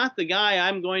 that's not the guy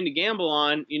I'm going to gamble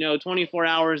on, you know, 24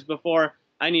 hours before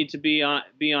I need to be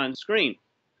on screen.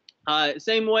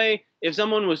 Same way, if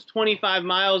someone was 25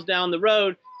 miles down the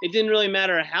road, it didn't really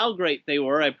matter how great they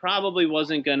were. I probably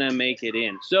wasn't going to make it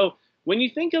in. So when you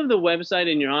think of the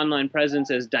website and your online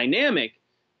presence as dynamic,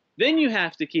 then you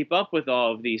have to keep up with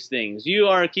all of these things. You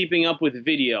are keeping up with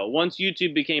video. Once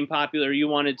YouTube became popular, you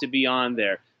wanted to be on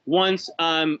there. Once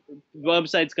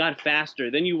websites got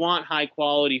faster, then you want high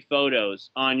quality photos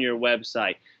on your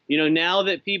website. You know, now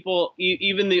that people,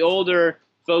 even the older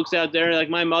folks out there, like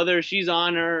my mother, she's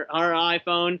on her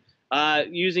iPhone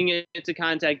using it to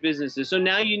contact businesses. So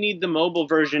now you need the mobile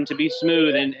version to be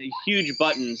smooth and huge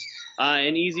buttons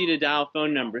and easy to dial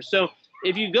phone numbers. So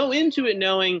if you go into it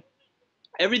knowing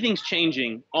everything's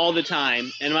changing all the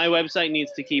time and my website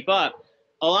needs to keep up,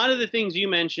 a lot of the things you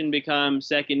mentioned become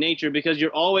second nature, because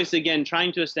you're always, again,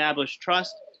 trying to establish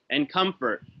trust and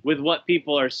comfort with what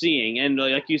people are seeing. And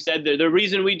like you said, the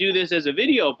reason we do this as a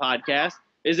video podcast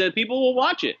is that people will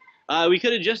watch it. We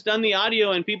could have just done the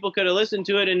audio and people could have listened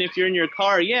to it. And if you're in your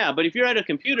car, yeah. But if you're at a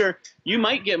computer, you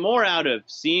might get more out of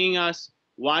seeing us,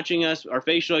 watching us, our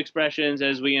facial expressions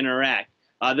as we interact.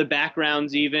 The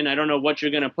backgrounds even. I don't know what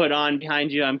you're going to put on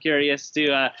behind you. I'm curious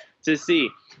to see.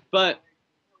 But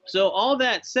so all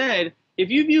that said, if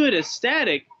you view it as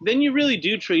static, then you really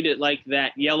do treat it like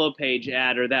that yellow page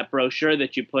ad or that brochure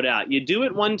that you put out. You do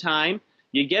it one time,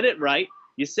 you get it right,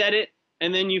 you set it,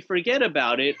 and then you forget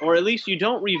about it, or at least you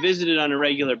don't revisit it on a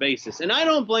regular basis. And I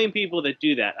don't blame people that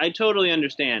do that. I totally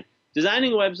understand.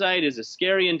 designing a website is a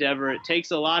scary endeavor. It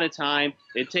takes a lot of time.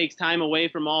 It takes time away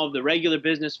from all of the regular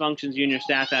business functions you and your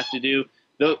staff have to do.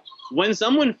 When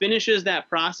someone finishes that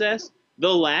process,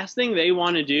 the last thing they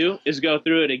want to do is go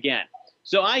through it again.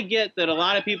 So I get that a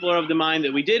lot of people are of the mind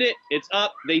that we did it, it's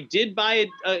up. They did buy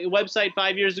a website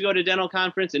 5 years ago at a dental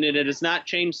conference, and it has not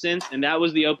changed since, and that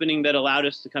was the opening that allowed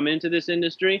us to come into this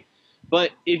industry.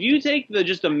 But if you take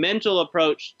just a mental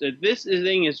approach that this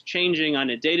thing is changing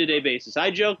on a day-to-day basis, I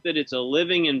joke that it's a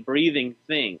living and breathing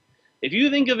thing. If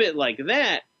you think of it like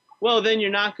that, well, then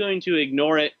you're not going to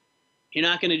ignore it. You're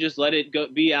not going to just let it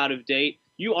be out of date.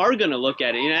 You are going to look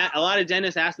at it. You know, a lot of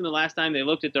dentists ask them the last time they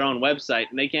looked at their own website,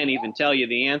 and they can't even tell you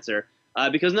the answer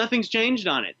because nothing's changed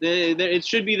on it. It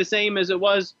should be the same as it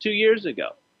was 2 years ago,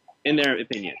 in their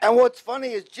opinion. And what's funny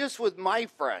is just with my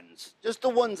friends, just the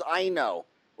ones I know,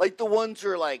 like the ones who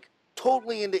are like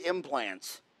totally into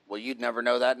implants. Well, you'd never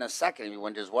know that in a second if you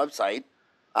went to his website.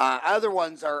 Other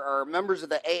ones are members of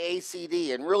the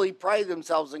AACD and really pride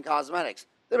themselves in cosmetics.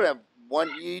 They don't have one.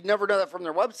 You'd never know that from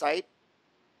their website.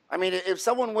 I mean, if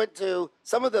someone went to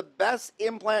some of the best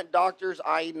implant doctors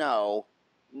I know,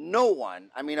 no one,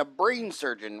 I mean, a brain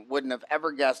surgeon wouldn't have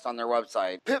ever guessed on their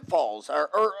website. Pitfalls,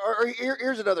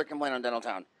 here's another complaint on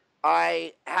Dentaltown.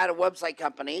 I had a website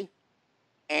company,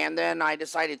 and then I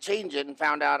decided to change it and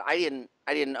found out I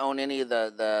didn't own any of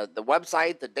the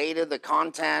website, the data, the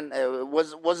content. It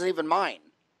wasn't even mine,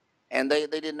 and they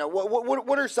didn't know.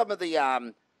 What are some of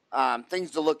the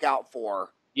things to look out for?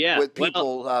 Yeah, with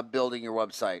people building your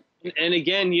website. And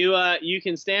again, you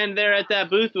can stand there at that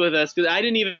booth with us because I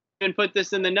didn't even put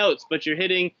this in the notes, but you're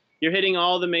hitting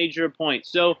all the major points.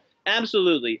 So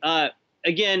absolutely.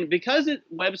 Again, because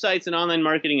websites and online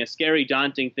marketing a scary,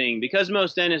 daunting thing, because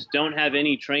most dentists don't have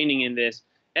any training in this,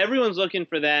 everyone's looking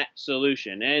for that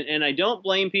solution. And I don't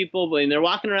blame people when they're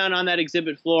walking around on that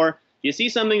exhibit floor. You see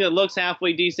something that looks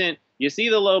halfway decent, you see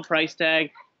the low price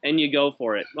tag, and you go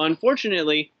for it.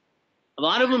 Unfortunately, a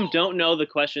lot of them don't know the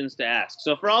questions to ask.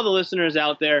 So for all the listeners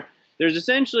out there, there's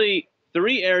essentially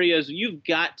 3 areas you've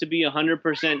got to be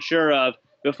 100% sure of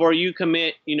before you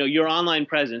commit, your online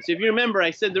presence. If you remember,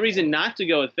 I said the reason not to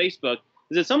go with Facebook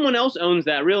is that someone else owns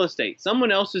that real estate.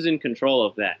 Someone else is in control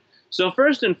of that. So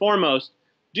first and foremost,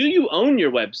 do you own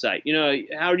your website?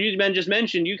 Howard, you just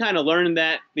mentioned you kind of learned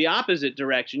that the opposite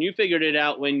direction. You figured it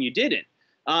out when you didn't.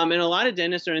 And a lot of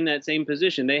dentists are in that same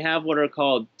position. They have what are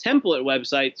called template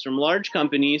websites from large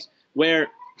companies where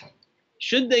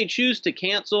should they choose to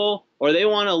cancel or they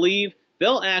want to leave,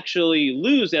 they'll actually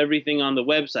lose everything on the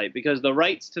website because the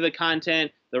rights to the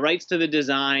content, the rights to the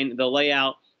design, the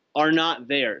layout are not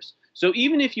theirs. So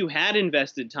even if you had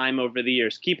invested time over the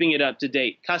years, keeping it up to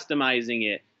date, customizing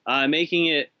it, making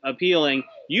it appealing,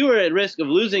 you are at risk of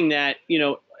losing that,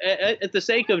 at the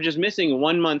sake of just missing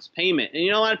 1 month's payment. And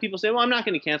a lot of people say, well, I'm not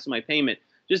going to cancel my payment.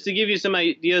 Just to give you some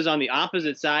ideas on the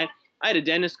opposite side, I had a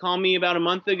dentist call me about a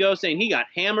month ago saying he got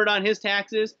hammered on his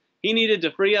taxes. He needed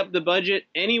to free up the budget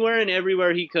anywhere and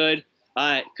everywhere he could.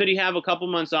 Could he have a couple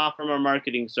months off from our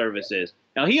marketing services?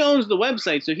 Now, he owns the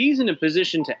website, so he's in a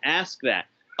position to ask that.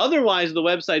 Otherwise, the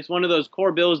website's one of those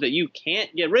core bills that you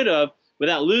can't get rid of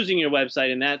without losing your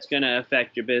website, and that's going to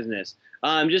affect your business.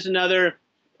 Just another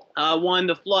one,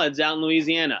 the floods out in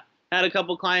Louisiana. Had a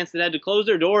couple clients that had to close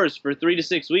their doors for 3 to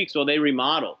 6 weeks while they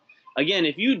remodel. Again,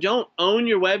 if you don't own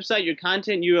your website, your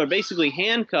content, you are basically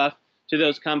handcuffed to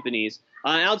those companies.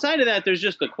 Outside of that, there's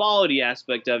just the quality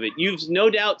aspect of it. You've no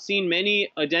doubt seen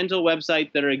many dental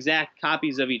websites that are exact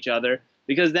copies of each other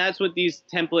because that's what these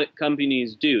template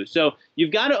companies do. So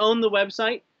you've got to own the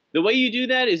website. The way you do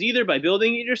that is either by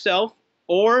building it yourself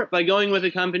or by going with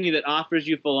a company that offers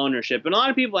you full ownership. And a lot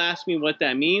of people ask me what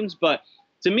that means, but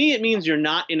to me, it means you're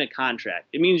not in a contract.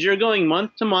 It means you're going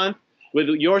month to month with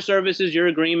your services, your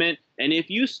agreement, and if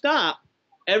you stop,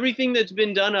 everything that's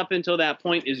been done up until that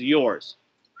point is yours.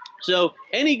 So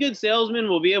any good salesman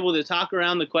will be able to talk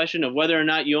around the question of whether or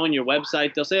not you own your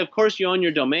website. They'll say, of course, you own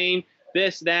your domain,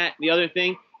 this, that, the other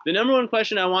thing. The number one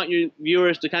question I want your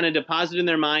viewers to kind of deposit in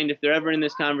their mind if they're ever in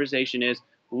this conversation is,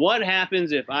 what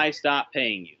happens if I stop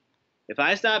paying you? If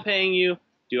I stop paying you,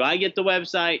 do I get the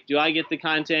website? Do I get the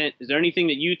content? Is there anything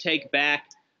that you take back?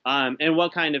 And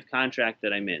what kind of contract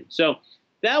that I'm in? So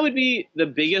that would be the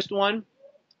biggest one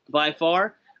by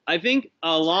far. I think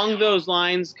along those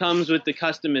lines comes with the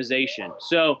customization.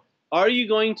 So are you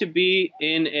going to be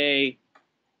in a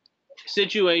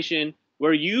situation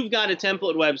where you've got a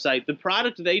template website, the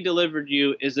product they delivered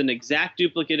you is an exact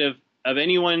duplicate of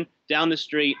anyone down the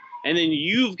street, and then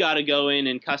you've got to go in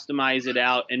and customize it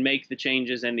out and make the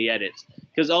changes and the edits?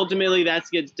 Because ultimately that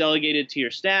gets delegated to your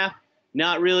staff.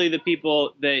 not really the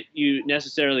people that you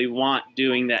necessarily want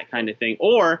doing that kind of thing?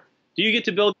 Or do you get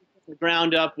to build from the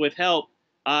ground up with help,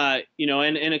 and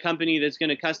a company that's going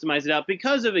to customize it out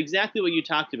because of exactly what you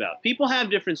talked about? People have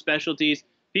different specialties.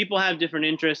 People have different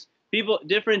interests.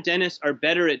 Different dentists are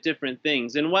better at different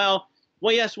things. And well,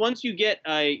 yes, once you get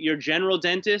your general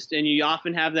dentist, and you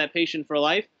often have that patient for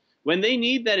life, when they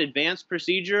need that advanced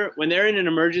procedure, when they're in an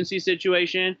emergency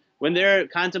situation, when they're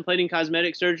contemplating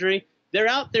cosmetic surgery, they're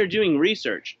out there doing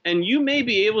research. And you may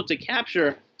be able to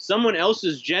capture someone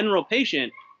else's general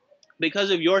patient because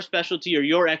of your specialty or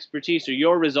your expertise or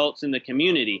your results in the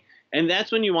community. And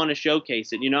that's when you want to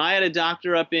showcase it. I had a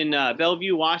doctor up in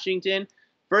Bellevue, Washington.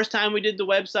 First time we did the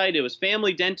website, it was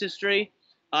Family Dentistry.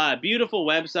 Beautiful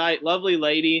website, lovely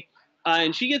lady.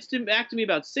 And she gets back to me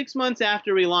about 6 months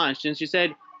after we launched, and she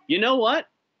said, you know what?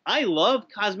 I love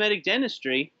cosmetic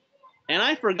dentistry, and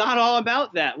I forgot all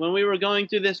about that when we were going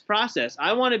through this process.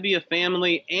 I want to be a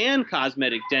family and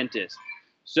cosmetic dentist.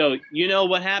 So you know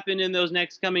what happened in those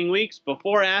next coming weeks?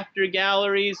 Before, after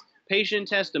galleries, patient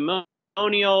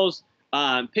testimonials,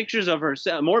 pictures of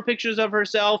herself, more pictures of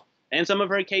herself and some of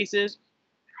her cases,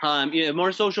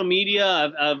 more social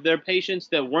media of their patients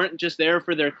that weren't just there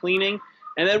for their cleaning.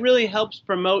 And that really helps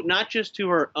promote not just to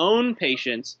her own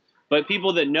patients, but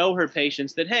people that know her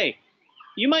patients that, hey,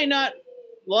 you might not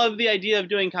love the idea of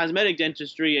doing cosmetic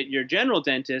dentistry at your general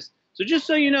dentist. So just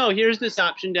so you know, here's this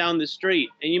option down the street,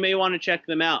 and you may want to check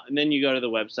them out. And then you go to the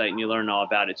website and you learn all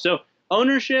about it. So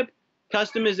ownership,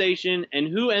 customization, and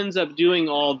who ends up doing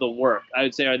all the work, I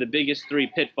would say, are the biggest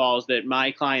three pitfalls that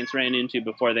my clients ran into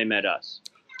before they met us.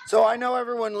 So I know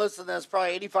everyone listening to this,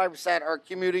 probably 85% are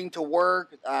commuting to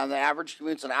work. The average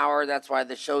commute's an hour. That's why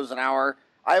the show's an hour.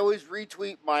 I always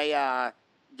retweet my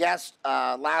guest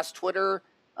last Twitter.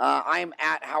 I'm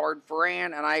at Howard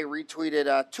Farran, and I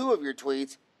retweeted two of your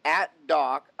tweets at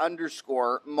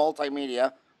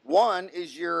Doc_Multimedia. One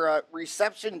is your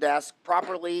reception desk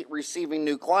properly receiving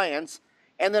new clients.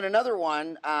 And then another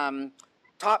one,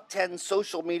 top 10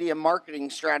 social media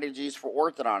marketing strategies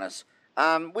for orthodontists.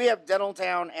 We have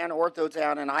Dentaltown and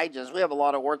Orthotown and hygienists. We have a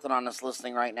lot of orthodontists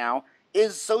listening right now.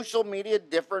 Is social media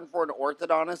different for an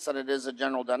orthodontist than it is a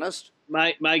general dentist?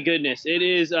 My goodness, it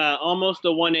is almost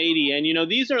a 180. And,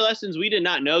 these are lessons we did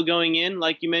not know going in.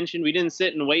 Like you mentioned, we didn't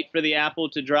sit and wait for the apple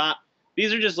to drop.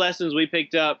 These are just lessons we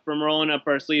picked up from rolling up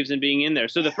our sleeves and being in there.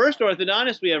 So the first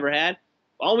orthodontist we ever had,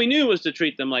 all we knew was to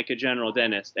treat them like a general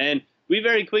dentist. And we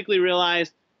very quickly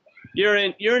realized you're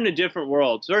in a different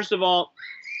world. First of all,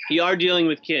 you are dealing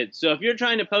with kids. So if you're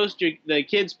trying to post the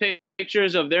kids'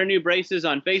 pictures of their new braces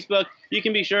on Facebook, you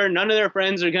can be sure none of their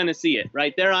friends are going to see it,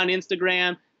 right? They're on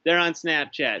Instagram, they're on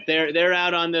Snapchat, they're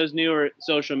out on those newer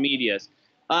social medias.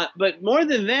 But more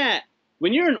than that,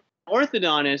 when you're an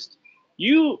orthodontist,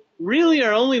 you really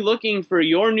are only looking for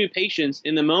your new patients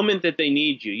in the moment that they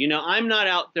need you. I'm not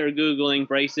out there Googling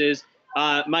braces.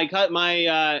 My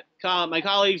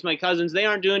colleagues, my cousins, they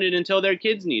aren't doing it until their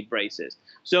kids need braces.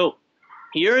 So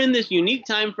you're in this unique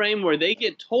time frame where they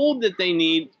get told that they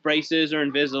need braces or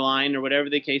Invisalign or whatever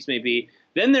the case may be.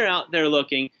 Then they're out there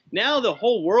looking. Now the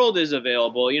whole world is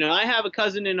available. I have a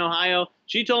cousin in Ohio.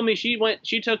 She told me she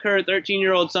took her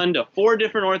 13-year-old son to 4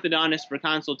 different orthodontists for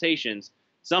consultations.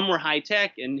 Some were high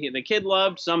tech and the kid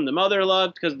loved, some the mother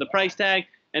loved because of the price tag,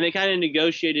 and they kind of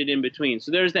negotiated in between.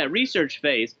 So there's that research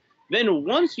phase. Then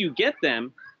once you get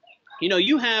them,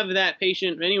 you have that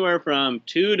patient anywhere from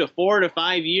 2 to 4 to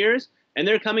 5 years. And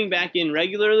they're coming back in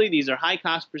regularly. These are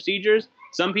high-cost procedures.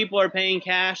 Some people are paying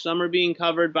cash. Some are being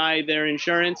covered by their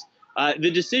insurance.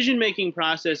 The decision-making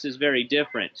process is very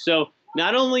different. So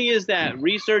not only is that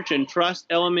research and trust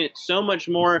element so much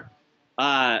more,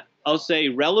 I'll say,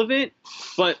 relevant,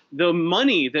 but the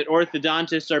money that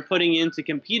orthodontists are putting into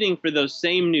competing for those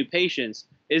same new patients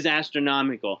is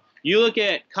astronomical. You look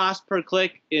at cost per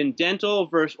click in dental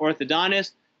versus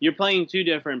orthodontist, you're playing 2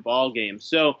 different ball games.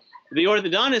 So the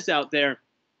orthodontists out there,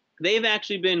 they've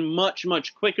actually been much,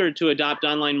 much quicker to adopt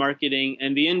online marketing,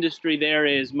 and the industry there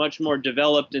is much more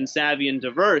developed and savvy and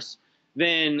diverse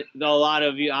than a lot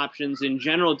of the options in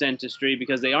general dentistry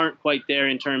because they aren't quite there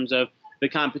in terms of the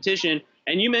competition.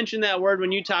 And you mentioned that word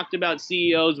when you talked about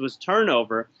CEOs was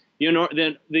turnover.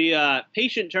 The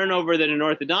patient turnover that an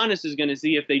orthodontist is going to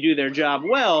see if they do their job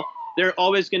well, they're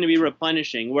always going to be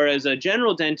replenishing, whereas a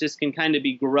general dentist can kind of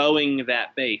be growing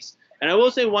that base. And I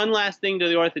will say one last thing to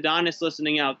the orthodontists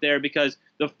listening out there, because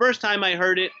the first time I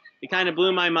heard it, it kind of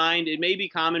blew my mind. It may be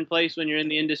commonplace when you're in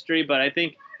the industry, but I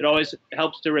think it always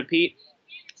helps to repeat.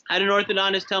 I had an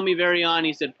orthodontist tell me very on,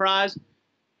 he said, Pras,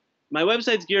 my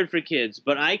website's geared for kids,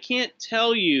 but I can't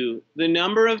tell you the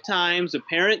number of times a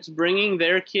parent's bringing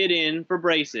their kid in for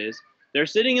braces, they're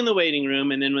sitting in the waiting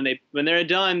room, and then when they're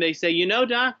done, they say, you know,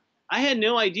 doc, I had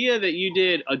no idea that you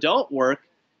did adult work.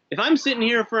 If I'm sitting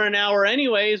here for an hour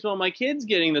anyways while my kid's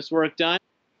getting this work done,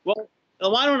 well,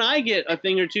 why don't I get a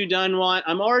thing or two done while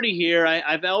I'm already here?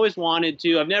 I've always wanted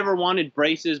to. I've never wanted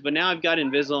braces, but now I've got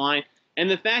Invisalign. And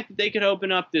the fact that they could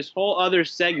open up this whole other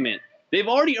segment, they've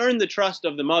already earned the trust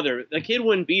of the mother. The kid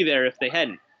wouldn't be there if they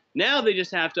hadn't. Now they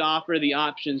just have to offer the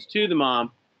options to the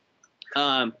mom,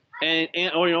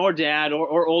 or dad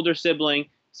or older sibling.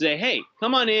 Say, hey,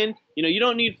 come on in. You know, you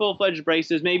don't need full-fledged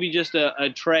braces. Maybe just a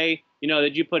tray, you know,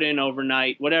 that you put in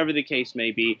overnight, whatever the case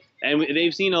may be. And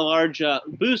they've seen a large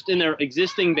boost in their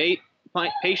existing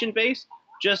patient base.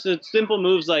 Just simple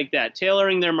moves like that,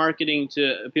 tailoring their marketing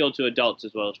to appeal to adults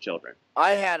as well as children.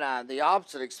 I had the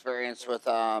opposite experience with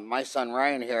my son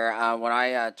Ryan here. When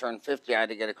I turned 50, I had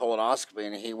to get a colonoscopy,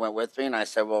 and he went with me. And I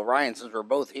said, well, Ryan, since we're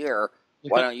both here,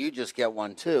 why don't you just get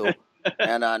one too?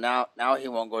 And now he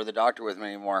won't go to the doctor with me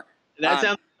anymore. That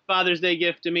sounds like a Father's Day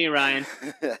gift to me, Ryan.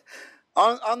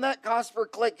 On that cost per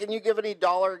click, can you give any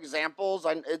dollar examples?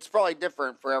 It's probably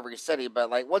different for every city, but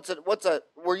like,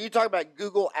 were you talking about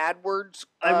Google AdWords?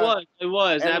 I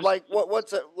was. And like,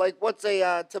 what's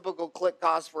a typical click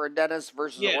cost for a dentist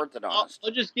versus an orthodontist?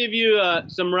 I'll just give you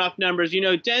some rough numbers. You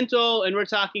know, dental, and we're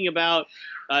talking about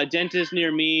dentists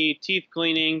near me, teeth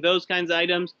cleaning, those kinds of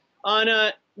items. On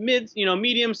a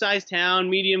medium-sized town,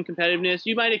 medium competitiveness,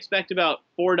 you might expect about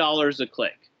 $4 a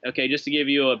click. Okay, just to give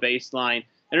you a baseline.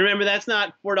 And remember, that's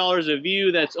not $4 a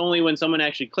view. That's only when someone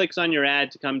actually clicks on your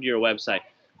ad to come to your website.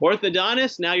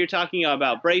 Orthodontist, now you're talking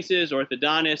about braces,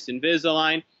 orthodontist,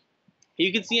 Invisalign.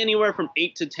 You can see anywhere from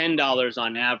 $8 to $10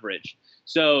 on average.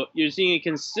 So you're seeing a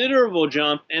considerable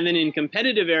jump. And then in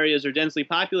competitive areas or densely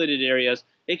populated areas,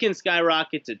 it can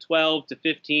skyrocket to 12 to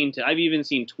 15 to I've even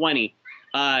seen $20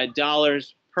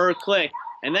 per click.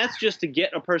 And that's just to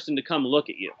get a person to come look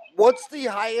at you. What's the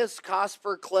highest cost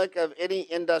per click of any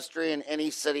industry in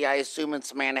any city? I assume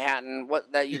it's Manhattan.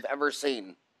 That you've ever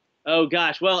seen? Oh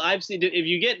gosh, well, I've seen if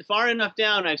you get far enough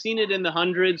down, I've seen it in the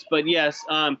hundreds. But yes,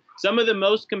 some of the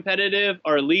most competitive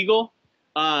are legal.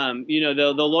 You know,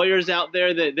 the lawyers out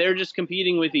there that they're just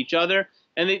competing with each other.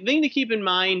 And the thing to keep in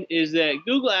mind is that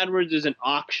Google AdWords is an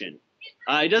auction.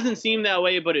 It doesn't seem that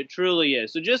way, but it truly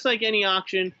is. So just like any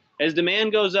auction, as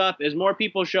demand goes up, as more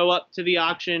people show up to the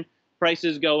auction,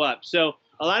 prices go up. So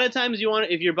a lot of times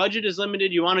if your budget is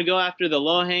limited, you want to go after the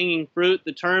low-hanging fruit,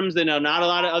 the terms that not a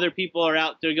lot of other people are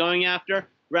out there going after,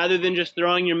 rather than just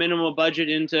throwing your minimal budget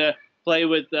into play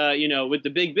with, with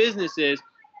the big businesses.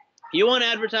 You want to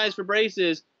advertise for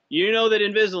braces, you know that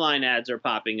Invisalign ads are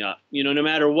popping up, no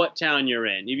matter what town you're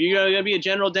in. If you're going to be a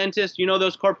general dentist,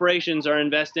 those corporations are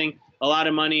investing a lot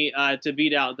of money to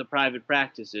beat out the private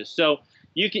practices. So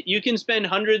you can spend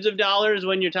hundreds of dollars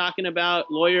when you're talking about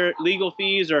legal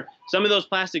fees, or some of those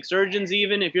plastic surgeons,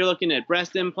 even if you're looking at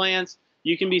breast implants,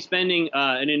 you can be spending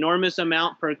an enormous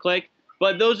amount per click.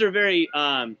 But those are very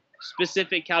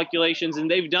specific calculations,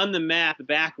 and they've done the math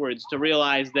backwards to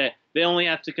realize that they only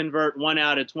have to convert 1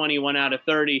 out of 20, 1 out of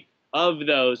 30 of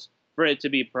those for it to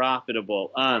be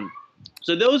profitable.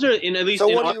 So those are at least.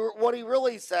 So what he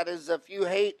really said is, if you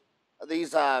hate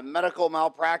these medical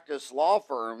malpractice law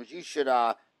firms, you should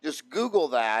just Google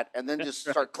that and then just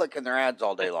start clicking their ads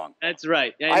all day long. That's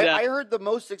right. And, I heard the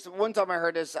most, one time I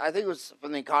heard this, I think it was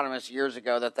from The Economist years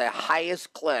ago, that the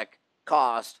highest click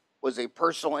cost was a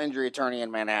personal injury attorney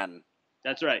in Manhattan.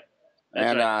 That's right.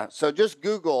 So just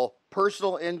Google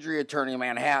personal injury attorney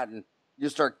Manhattan. You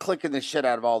start clicking the shit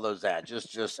out of all those ads.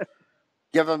 Just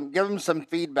give them some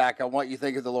feedback on what you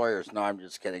think of the lawyers. No, I'm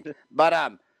just kidding.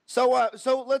 But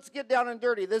So let's get down and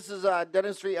dirty. This is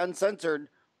Dentistry Uncensored.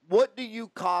 What do you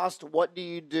cost? What do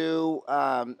you do?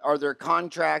 Are there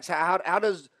contracts? How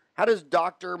does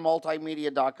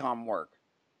drmultimedia.com work?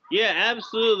 Yeah,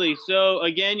 absolutely. So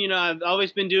again, I've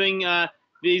always been doing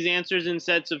these answers in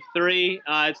sets of 3.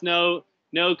 It's no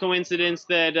coincidence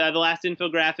that the last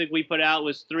infographic we put out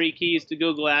was 3 keys to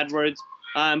Google AdWords.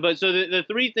 But so the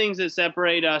 3 things that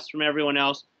separate us from everyone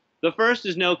else. The first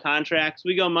is no contracts.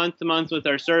 We go month to month with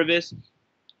our service.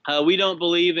 We don't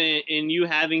believe in you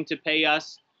having to pay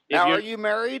us. Now, are you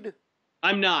married?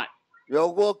 I'm not.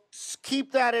 Well,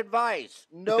 keep that advice.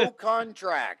 No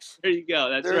contracts. There you go.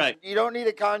 That's right. You don't need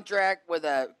a contract with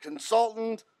a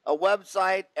consultant, a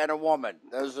website, and a woman.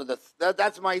 Those are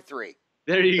that's my 3.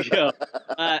 There you go.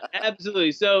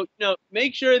 Absolutely. So,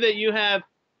 make sure that you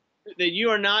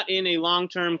are not in a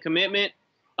long-term commitment.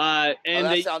 And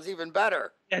that sounds even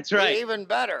better. That's right. Even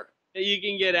better. That you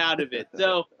can get out of it.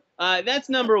 So that's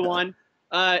number 1.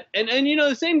 And you know,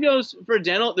 the same goes for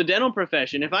the dental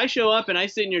profession. If I show up and I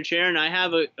sit in your chair and I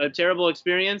have a terrible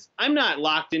experience, I'm not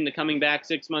locked into coming back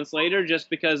 6 months later just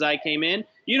because I came in.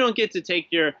 You don't get to take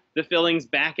the fillings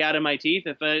back out of my teeth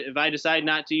if I decide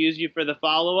not to use you for the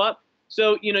follow-up.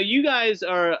 So, you know, you guys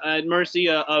are at mercy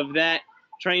of that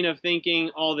train of thinking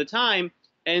all the time.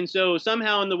 And so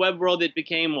somehow in the web world it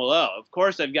became, well, oh, of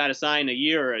course I've got to sign a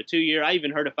year or a 2-year. I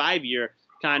even heard a 5-year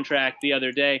contract the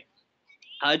other day.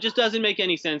 It just doesn't make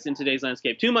any sense in today's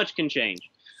landscape. Too much can change.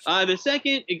 The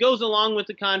second, it goes along with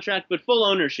the contract, but full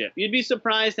ownership. You'd be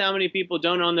surprised how many people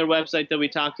don't own their website that we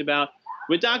talked about.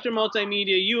 With Doctor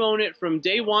Multimedia, you own it from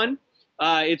day one.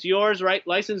 It's yours, right?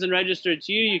 Licensed and registered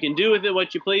to you. You can do with it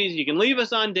what you please. You can leave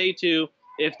us on day 2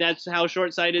 if that's how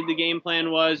short-sighted the game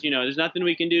plan was. You know, there's nothing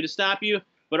we can do to stop you.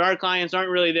 But our clients aren't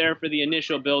really there for the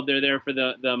initial build. They're there for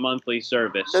the monthly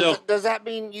service. Does that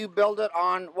mean you build it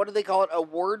on, what do they call it, a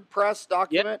WordPress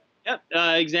document? Yep,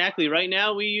 exactly. Right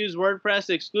now we use WordPress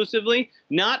exclusively,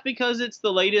 not because it's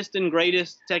the latest and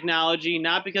greatest technology,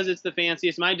 not because it's the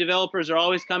fanciest. My developers are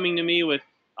always coming to me with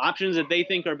options that they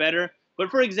think are better, but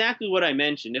for exactly what I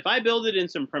mentioned. If I build it in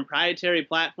some proprietary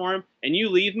platform and you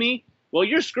leave me, well,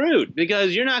 you're screwed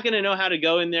because you're not going to know how to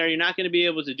go in there. You're not going to be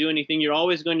able to do anything. You're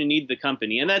always going to need the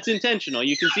company, and that's intentional.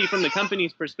 You can see from the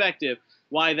company's perspective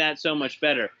why that's so much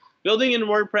better. Building in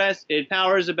WordPress, it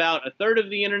powers about 1/3 of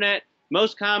the internet,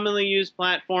 most commonly used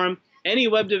platform. Any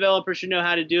web developer should know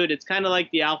how to do it. It's kind of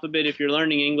like the alphabet. If you're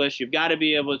learning English, you've got to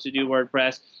be able to do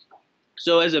WordPress.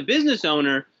 So as a business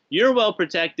owner, you're well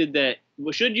protected that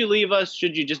should you leave us,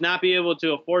 should you just not be able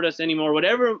to afford us anymore,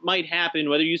 whatever might happen,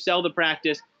 whether you sell the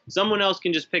practice, someone else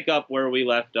can just pick up where we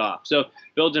left off. So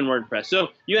built in WordPress. So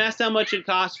you asked how much it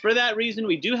costs. For that reason,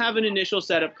 we do have an initial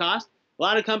setup cost. A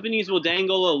lot of companies will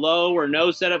dangle a low or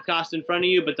no setup cost in front of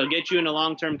you, but they'll get you in a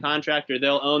long-term contract or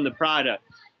they'll own the product.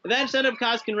 That setup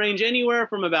cost can range anywhere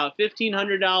from about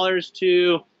 $1,500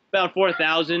 to about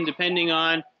 $4,000, depending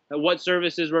on what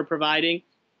services we're providing.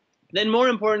 Then more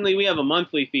importantly, we have a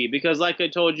monthly fee because like I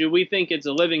told you, we think it's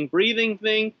a living, breathing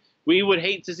thing. We would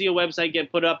hate to see a website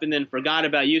get put up and then forgot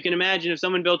about. You can imagine if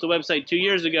someone built a website 2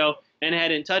 years ago and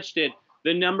hadn't touched it,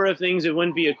 the number of things it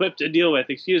wouldn't be equipped to deal with,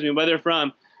 whether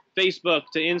from Facebook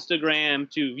to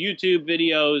Instagram to YouTube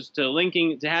videos to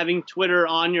linking to having Twitter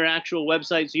on your actual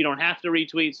website so you don't have to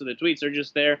retweet, so the tweets are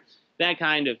just there, that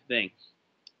kind of thing.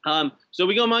 So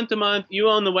we go month to month. You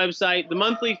own the website. The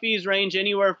monthly fees range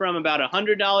anywhere from about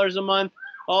 $100 a month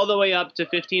all the way up to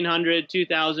 $1,500,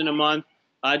 $2,000 a month.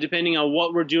 Depending on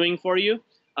what we're doing for you.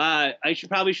 I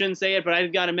probably shouldn't say it, but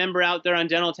I've got a member out there on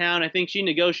Dentaltown. I think she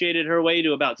negotiated her way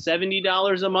to about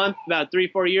 $70 a month about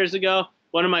 3-4 years ago,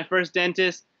 one of my first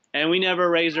dentists, and we never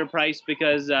raise her price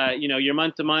because, you know, you're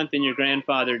month to month and you're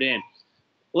grandfathered in.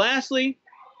 Lastly,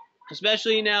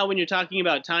 especially now when you're talking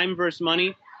about time versus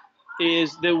money,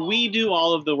 is that we do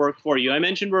all of the work for you. I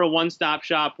mentioned we're a one-stop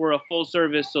shop. We're a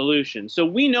full-service solution. So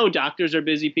we know doctors are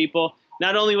busy people.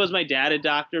 Not only was my dad a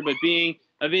doctor, but being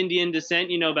of Indian descent,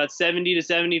 you know, about 70 to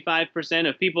 75%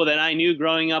 of people that I knew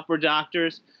growing up were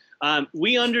doctors.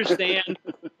 We understand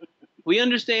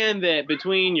that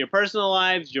between your personal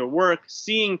lives, your work,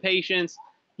 seeing patients,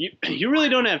 you really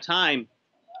don't have time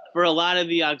for a lot of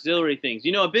the auxiliary things.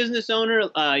 You know, a business owner,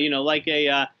 you know, like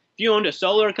if you owned a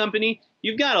solar company,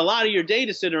 you've got a lot of your day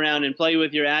to sit around and play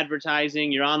with your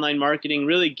advertising, your online marketing,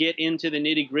 really get into the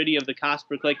nitty-gritty of the cost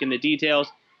per click and the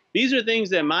details. These are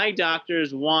things that my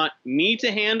doctors want me to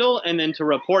handle and then to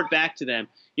report back to them.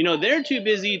 You know, they're too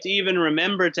busy to even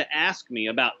remember to ask me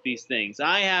about these things.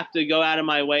 I have to go out of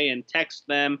my way and text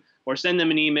them or send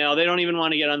them an email. They don't even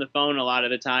want to get on the phone a lot of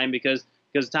the time because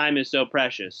time is so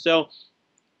precious. So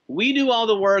we do all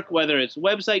the work, whether it's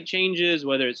website changes,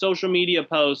 whether it's social media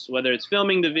posts, whether it's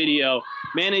filming the video,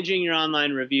 managing your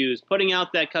online reviews, putting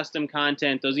out that custom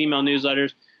content, those email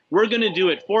newsletters. We're going to do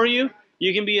it for you.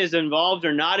 You can be as involved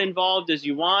or not involved as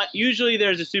you want. Usually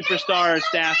there's a superstar or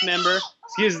staff member.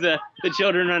 Excuse the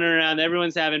children running around.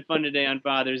 Everyone's having fun today on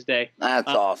Father's Day. That's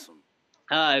awesome.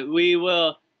 We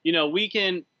will, you know, we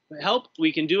can help.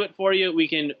 We can do it for you. We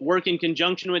can work in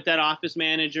conjunction with that office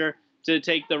manager to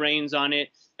take the reins on it.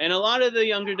 And a lot of the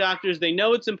younger doctors, they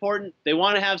know it's important. They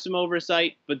want to have some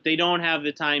oversight, but they don't have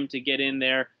the time to get in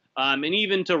there and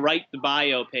even to write the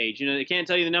bio page. You know, they can't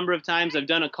tell you the number of times I've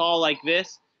done a call like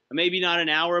this. Maybe not an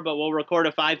hour, but we'll record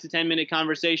a 5 to 10 minute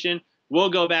conversation. We'll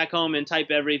go back home and type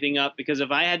everything up because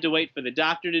if I had to wait for the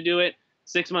doctor to do it,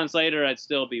 6 months later, I'd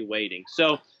still be waiting.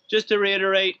 So just to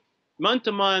reiterate, month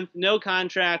to month, no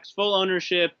contracts, full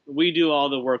ownership. We do all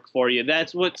the work for you.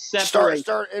 That's what separates.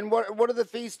 And what do the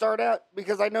fees start at?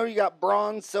 Because I know you got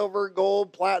bronze, silver,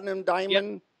 gold, platinum,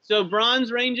 diamond. Yep. So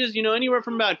bronze ranges, anywhere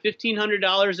from about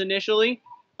 $1,500 initially,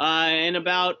 and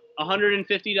about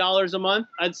 $150 a month,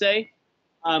 I'd say.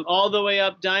 All the way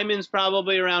up, diamonds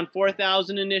probably around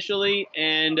 $4,000 initially,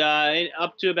 and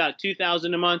up to about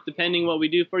 $2,000 a month, depending what we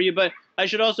do for you. But I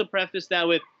should also preface that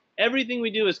with everything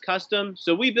we do is custom.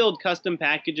 So we build custom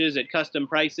packages at custom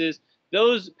prices.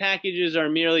 Those packages are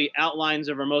merely outlines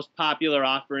of our most popular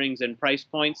offerings and price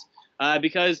points.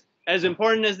 Because as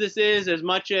important as this is, as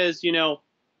much as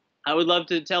I would love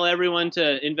to tell everyone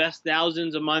to invest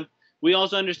thousands a month, we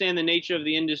also understand the nature of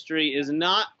the industry is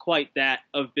not quite that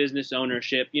of business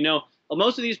ownership.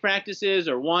 Most of these practices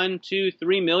are $1, $2,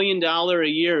 $3 million a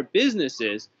year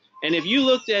businesses. And if you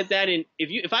looked at that,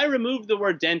 if I removed the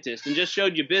word dentist and just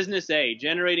showed you business A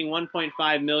generating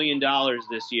 $1.5 million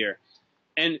this year,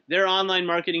 and their online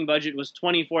marketing budget was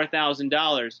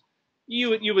 $24,000,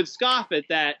 you would scoff at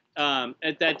that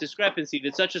discrepancy,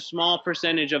 that such a small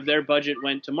percentage of their budget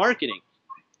went to marketing.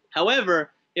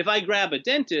 However, if I grab a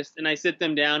dentist and I sit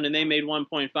them down and they made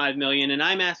 $1.5 million and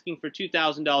I'm asking for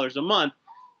 $2,000 a month,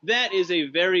 that is a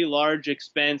very large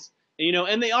expense.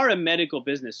 And they are a medical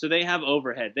business, so they have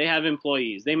overhead, they have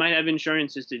employees, they might have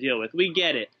insurances to deal with. We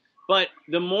get it. But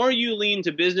the more you lean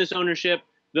to business ownership,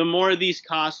 the more these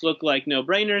costs look like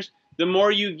no-brainers. The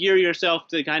more you gear yourself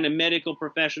to the kind of medical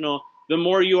professional, the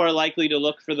more you are likely to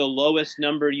look for the lowest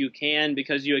number you can,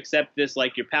 because you accept this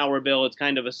like your power bill. It's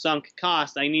kind of a sunk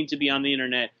cost. I need to be on the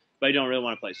internet, but I don't really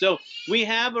want to play. So we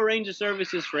have a range of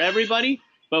services for everybody,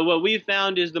 but what we've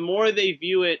found is the more they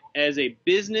view it as a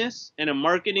business and a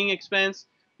marketing expense,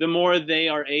 the more they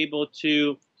are able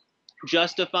to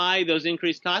justify those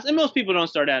increased costs. And most people don't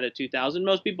start out at $2,000.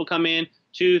 Most people come in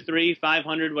 200, 300,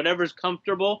 500, whatever's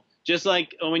comfortable. Just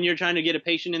like when you're trying to get a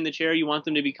patient in the chair, you want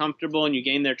them to be comfortable and you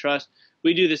gain their trust.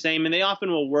 We do the same, and they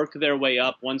often will work their way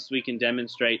up once we can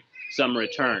demonstrate some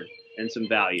return and some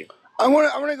value. I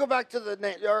want to go back to the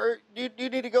name. Do you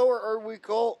need to go, or are we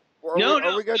cool? Are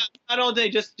we good? Not all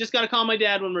day. Just got to call my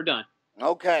dad when we're done.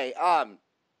 Okay.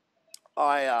 I've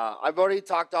already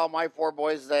talked to all my 4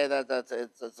 boys today.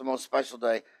 It's the most special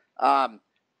day. When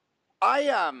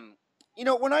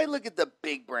I look at the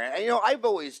big brand, I've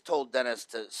always told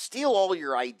dentists to steal all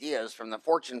your ideas from the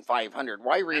Fortune 500.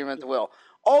 Why reinvent the wheel?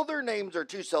 All their names are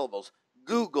 2 syllables: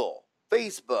 Google,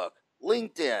 Facebook,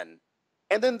 LinkedIn,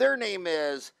 and then their name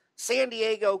is San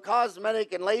Diego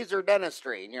Cosmetic and Laser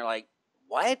Dentistry, and you're like,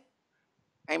 what?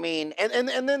 I mean, and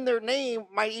then their name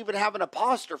might even have an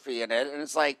apostrophe in it, and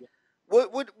it's like,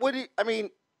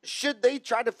 should they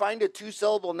try to find a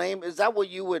 2-syllable name? Is that what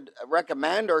you would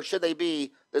recommend, or should they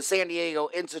be the San Diego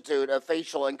Institute of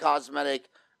Facial and Cosmetic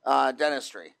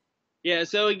Dentistry? Yeah,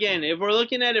 so again, if we're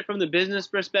looking at it from the business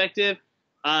perspective,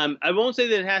 I won't say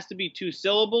that it has to be 2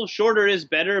 syllables. Shorter is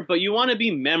better, but you want to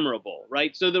be memorable,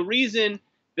 right? So the reason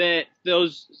that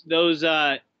those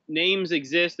names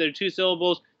exist, they're 2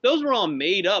 syllables, those were all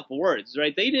made up words,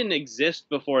 right? They didn't exist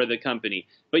before the company.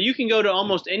 But you can go to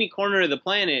almost any corner of the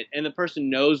planet and the person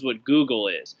knows what Google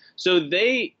is. So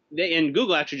and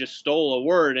Google actually just stole a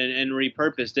word and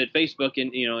repurposed it. Facebook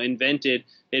invented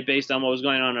it based on what was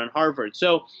going on Harvard.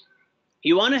 So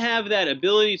you want to have that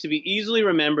ability to be easily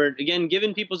remembered, again,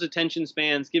 given people's attention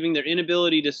spans, giving their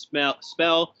inability to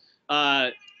spell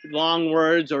long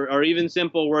words or even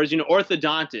simple words.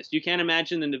 Orthodontist. You can't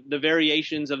imagine the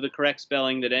variations of the correct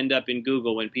spelling that end up in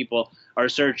Google when people are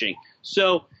searching.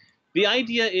 So the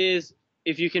idea is,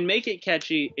 if you can make it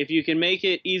catchy, if you can make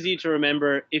it easy to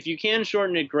remember, if you can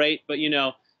shorten it, great. But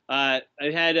I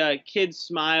had Kids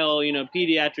Smile,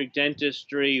 pediatric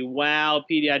dentistry. Wow,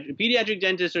 pediatric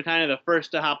dentists are kind of the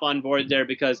first to hop on board there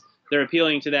because they're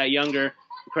appealing to that younger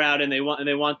crowd, and they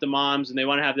want the moms, and they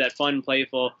want to have that fun,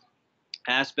 playful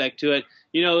aspect to it.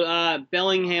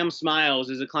 Bellingham Smiles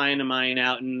is a client of mine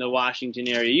out in the Washington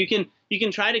area. You can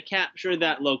try to capture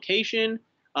that location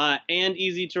and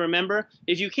easy to remember.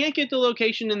 If you can't get the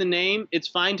location in the name, it's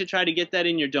fine to try to get that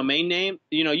in your domain name.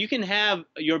 You can have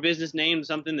your business name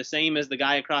something the same as the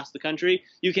guy across the country.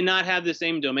 You cannot have the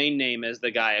same domain name as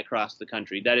the guy across the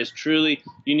country. That is truly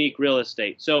unique real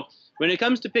estate. So when it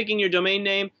comes to picking your domain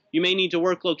name, you may need to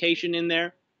work location in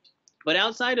there. But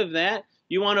outside of that,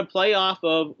 you want to play off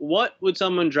of what would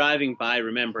someone driving by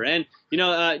remember. And,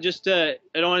 I don't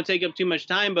want to take up too much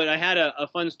time, but I had a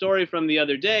fun story from the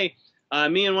other day.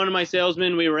 Me and one of my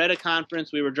salesmen, we were at a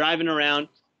conference, we were driving around,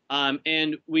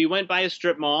 and we went by a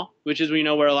strip mall, which is,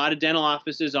 where a lot of dental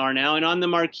offices are now. And on the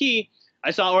marquee,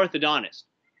 I saw orthodontist.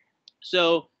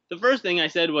 So the first thing I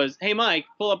said was, hey, Mike,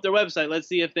 pull up their website. Let's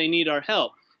see if they need our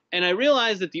help. And I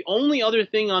realized that the only other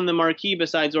thing on the marquee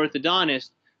besides orthodontist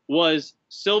was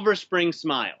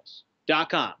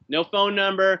silverspringsmiles.com. No phone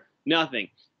number, nothing.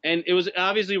 and it was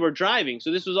obviously we're driving,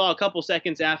 so this was all a couple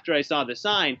seconds after I saw the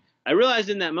sign. I realized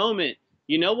in that moment,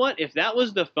 you know what? If that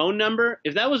was the phone number,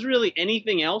 if that was really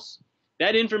anything else,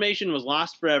 that information was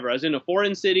lost forever. I was in a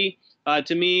foreign city.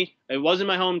 To me, it wasn't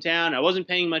my hometown. I wasn't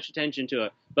paying much attention to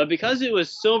it. But because it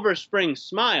was Silver Spring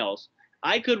Smiles,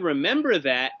 I could remember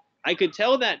that. I could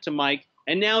tell that to Mike.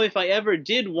 And now if I ever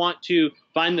did want to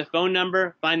find the phone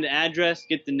number, find the address,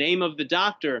 get the name of the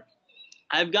doctor,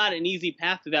 I've got an easy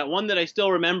path to that, one that I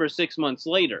still remember 6 months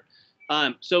later.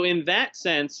 So in that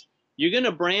sense, you're going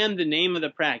to brand the name of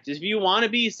the practice. If you want to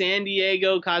be San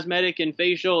Diego Cosmetic and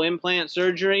Facial Implant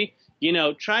Surgery, you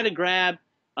know, try to grab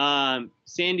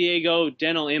San Diego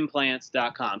Dental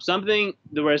Implants.com, something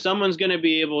where someone's going to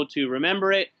be able to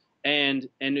remember it and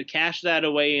cache that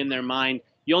away in their mind.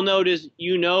 You'll notice,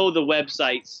 you know, the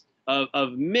websites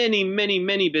of many, many,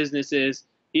 many businesses,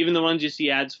 even the ones you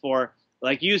see ads for.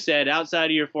 Like you said, outside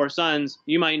of your four sons,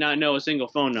 you might not know a single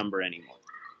phone number anymore.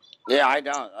 Yeah, I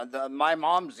don't. My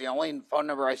mom's the only phone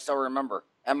number I still remember,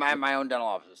 and my own dental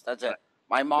office. That's it.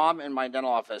 My mom and my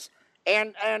dental office.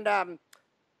 And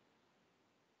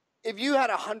if you had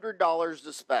 $100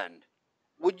 to spend,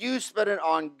 would you spend it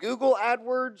on Google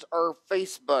AdWords or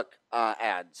Facebook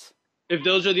ads? If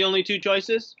those are the only two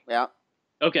choices? Yeah.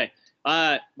 Okay.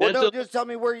 Well, no, just tell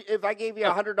me where. If I gave you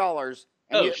 $100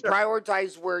 and you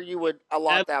prioritize where you would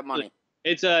allot that money.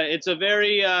 It's a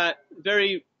very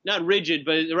very not rigid,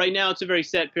 but right now it's a very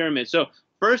set pyramid. So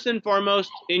first and foremost,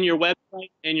 in your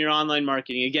website and your online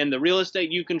marketing, again, the real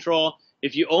estate you control.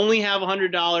 If you only have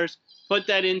 $100, put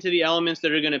that into the elements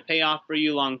that are going to pay off for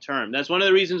you long term. That's one of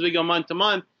the reasons we go month to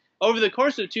month. Over the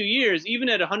course of 2 years, even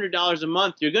at $100 a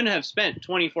month, you're going to have spent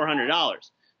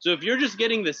 $2,400. So if you're just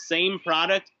getting the same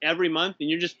product every month and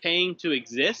you're just paying to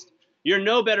exist, you're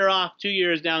no better off 2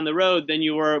 years down the road than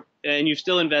you were, and you've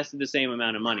still invested the same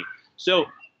amount of money. So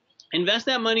invest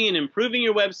that money in improving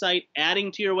your website,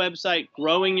 adding to your website,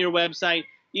 growing your website.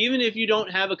 Even if you don't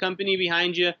have a company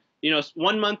behind you, you know,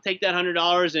 1 month, take that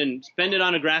 $100 and spend it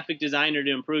on a graphic designer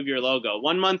to improve your logo.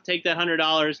 1 month, take that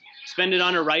 $100, spend it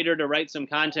on a writer to write some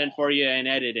content for you and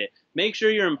edit it. Make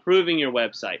sure you're improving your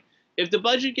website. If the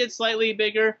budget gets slightly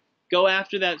bigger, go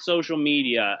after that social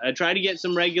media. Try to get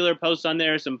some regular posts on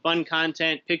there, some fun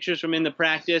content, pictures from in the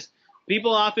practice.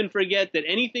 People often forget that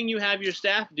anything you have your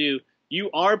staff do, you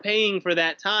are paying for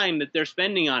that time that they're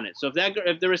spending on it. So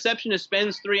if the receptionist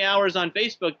spends 3 hours on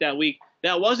Facebook that week,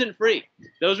 that wasn't free.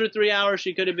 Those were 3 hours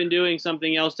she could have been doing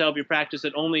something else to help your practice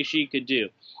that only she could do.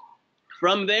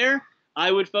 From there,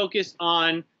 I would focus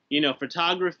on, you know,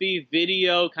 photography,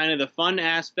 video, kind of the fun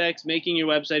aspects, making your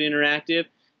website interactive.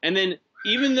 And then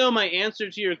even though my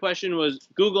answer to your question was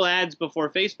Google ads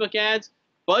before Facebook ads,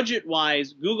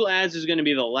 budget-wise, Google ads is going to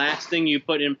be the last thing you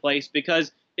put in place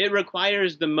because it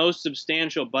requires the most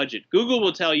substantial budget. Google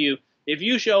will tell you if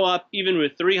you show up even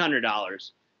with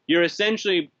 $300, you're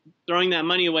essentially throwing that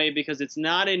money away because it's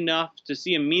not enough to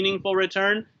see a meaningful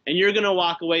return, and you're going to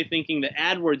walk away thinking that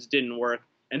AdWords didn't work,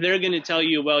 and they're going to tell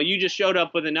you, well, you just showed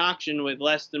up with an auction with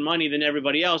less than money than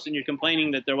everybody else, and you're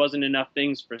complaining that there wasn't enough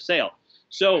things for sale.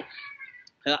 So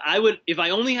I would, if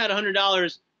I only had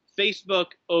 $100, Facebook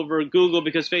over Google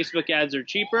because Facebook ads are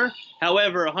cheaper.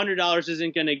 However, $100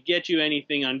 isn't going to get you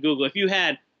anything on Google. If you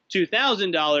had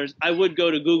 $2,000, I would go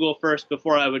to Google first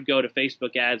before I would go to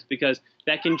Facebook ads because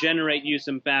that can generate you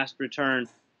some fast return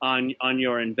on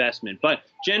your investment. But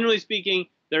generally speaking,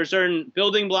 there are certain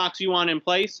building blocks you want in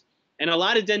place. And a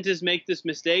lot of dentists make this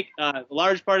mistake. A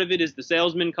large part of it is the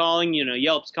salesman calling, you know,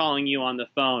 Yelp's calling you on the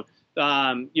phone.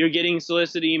 You're getting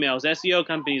solicited emails. SEO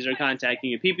companies are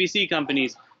contacting you. PPC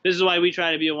companies. This is why we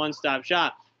try to be a one-stop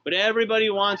shop. But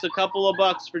everybody wants a couple of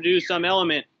bucks to do some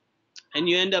element, and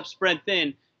you end up spread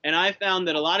thin. And I found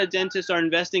that a lot of dentists are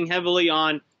investing heavily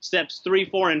on steps 3,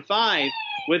 4, and 5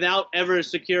 without ever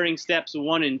securing steps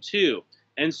 1 and 2.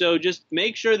 And so just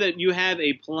make sure that you have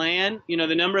a plan. You know,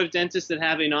 the number of dentists that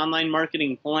have an online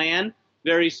marketing plan,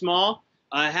 very small.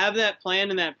 Have that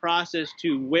plan and that process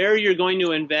to where you're going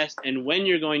to invest and when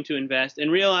you're going to invest,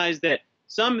 and realize that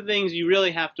some things you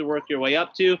really have to work your way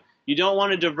up to. You don't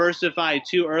want to diversify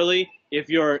too early if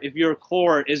your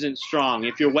core isn't strong,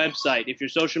 if your website, if your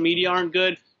social media aren't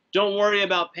good. Don't worry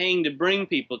about paying to bring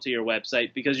people to your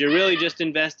website because you're really just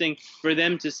investing for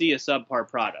them to see a subpar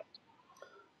product.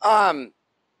 Why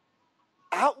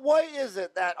is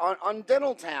it that on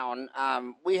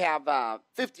Dentaltown we have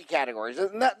 50 categories,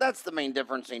 and that's the main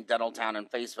difference between Dentaltown and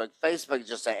Facebook. Facebook is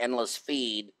just an endless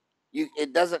feed.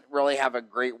 It doesn't really have a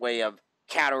great way of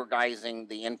categorizing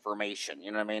the information.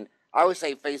 You know what I mean? I always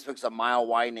say Facebook's a mile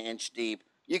wide and an inch deep.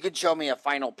 You could show me a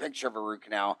final picture of a root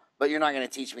canal, but you're not going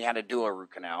to teach me how to do a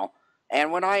root canal.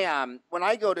 And when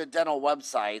I go to dental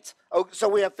websites, oh, so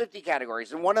we have 50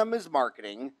 categories, and one of them is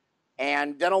marketing,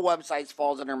 and dental websites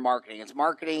falls under marketing. It's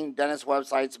marketing, dentist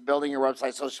websites, building your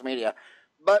website, social media.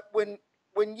 But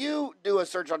when you do a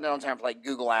search on Dentaltown for like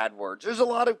Google AdWords, there's a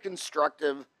lot of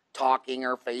constructive talking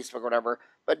or Facebook or whatever.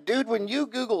 But dude, when you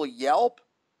Google Yelp,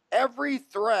 every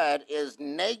thread is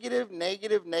negative,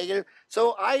 negative, negative.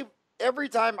 So every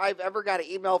time I've ever got an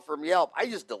email from Yelp, I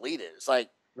just delete it. It's like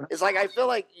I feel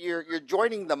like you're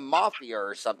joining the mafia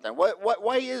or something.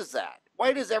 Why is that?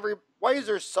 Why is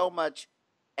there so much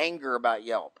anger about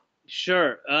Yelp?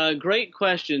 Sure. Great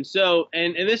question. So,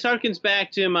 and this harkens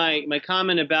back to my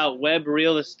comment about web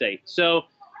real estate. So,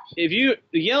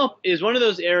 Yelp is one of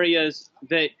those areas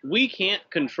that we can't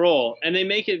control, and they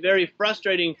make it very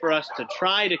frustrating for us to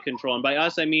try to control. And by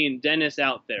us, I mean dentists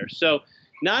out there. So,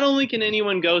 not only can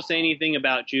anyone go say anything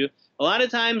about you, a lot of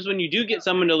times when you do get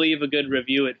someone to leave a good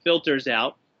review, it filters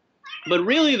out. But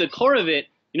really, the core of it,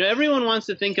 everyone wants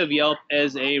to think of Yelp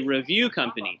as a review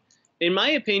company. In my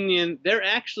opinion, they're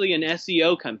actually an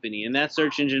SEO company, and that's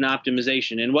search engine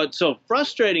optimization. And what's so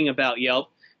frustrating about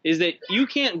Yelp is that you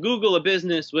can't Google a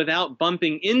business without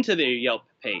bumping into their Yelp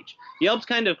page. Yelp's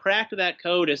kind of cracked that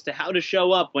code as to how to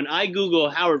show up. When I Google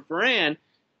Howard Farran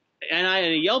and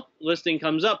a Yelp listing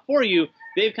comes up for you,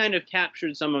 they've kind of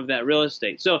captured some of that real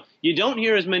estate. So you don't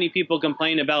hear as many people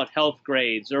complain about health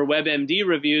grades or WebMD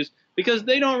reviews because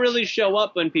they don't really show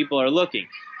up when people are looking.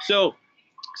 So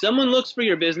someone looks for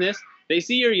your business, they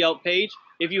see your Yelp page.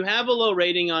 If you have a low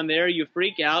rating on there, you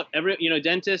freak out.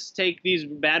 Dentists take these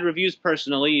bad reviews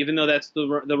personally, even though that's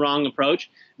the wrong approach.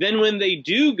 Then when they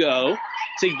do go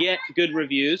to get good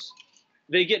reviews,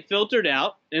 they get filtered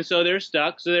out, and so they're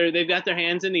stuck. So they've got their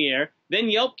hands in the air. Then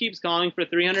Yelp keeps calling for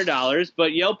 $300,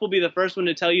 but Yelp will be the first one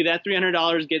to tell you that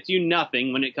 $300 gets you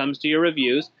nothing when it comes to your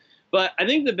reviews. But I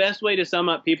think the best way to sum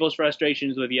up people's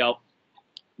frustrations with Yelp,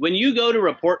 when you go to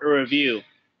report a review,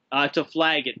 to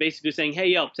flag it, basically saying, hey,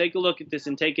 Yelp, take a look at this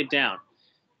and take it down.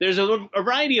 There's a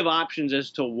variety of options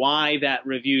as to why that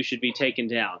review should be taken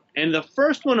down. And the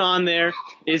first one on there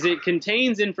is it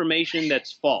contains information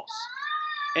that's false.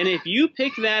 And if you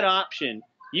pick that option,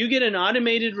 you get an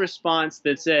automated response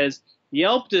that says,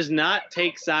 Yelp does not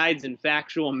take sides in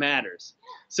factual matters.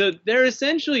 So they're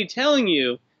essentially telling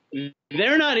you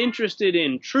they're not interested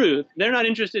in truth. They're not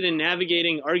interested in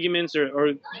navigating arguments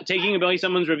or taking away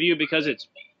someone's review because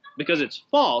it's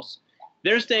false.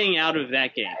 They're staying out of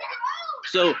that game.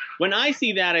 So when I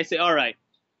see that, I say, all right,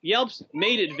 Yelp's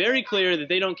made it very clear that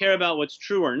they don't care about what's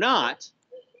true or not.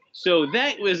 So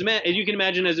that was, as you can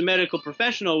imagine, as a medical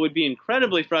professional, would be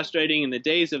incredibly frustrating in the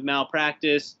days of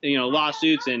malpractice,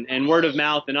 lawsuits and word of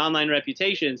mouth and online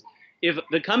reputations. If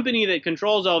the company that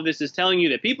controls all of this is telling you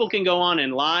that people can go on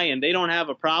and lie and they don't have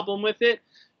a problem with it,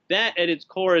 that at its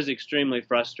core is extremely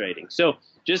frustrating. So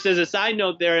just as a side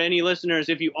note there, any listeners,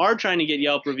 if you are trying to get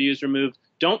Yelp reviews removed,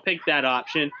 don't pick that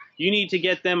option. You need to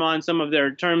get them on some of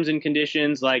their terms and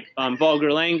conditions like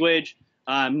vulgar language,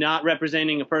 not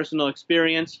representing a personal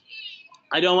experience.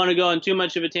 I don't want to go on too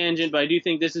much of a tangent, but I do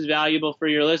think this is valuable for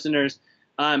your listeners.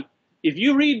 If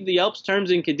you read the Yelp's terms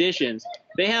and conditions,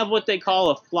 they have what they call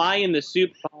a fly in the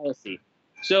soup policy.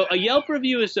 So a Yelp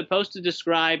review is supposed to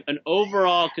describe an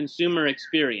overall consumer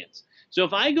experience. So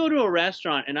if I go to a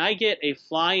restaurant and I get a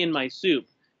fly in my soup,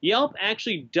 Yelp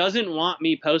actually doesn't want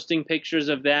me posting pictures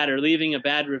of that or leaving a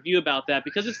bad review about that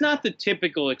because it's not the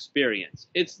typical experience.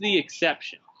 It's the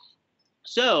exception.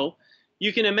 So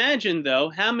you can imagine, though,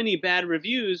 how many bad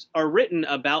reviews are written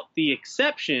about the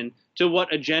exception to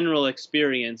what a general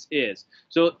experience is.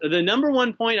 So the number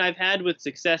one point I've had with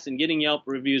success in getting Yelp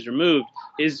reviews removed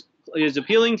is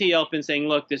appealing to Yelp and saying,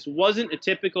 look, this wasn't a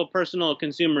typical personal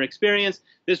consumer experience.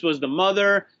 This was the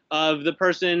mother of the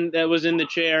person that was in the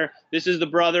chair. This is the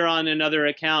brother on another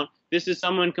account. This is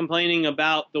someone complaining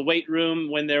about the wait room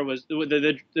when there was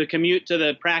the commute to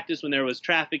the practice when there was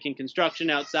traffic and construction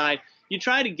outside. You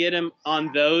try to get them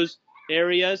on those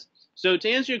areas. So to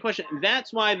answer your question,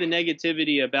 that's why the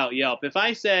negativity about Yelp. If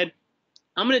I said,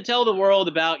 I'm going to tell the world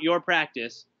about your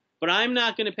practice, but I'm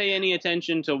not going to pay any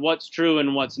attention to what's true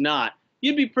and what's not,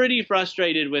 you'd be pretty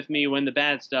frustrated with me when the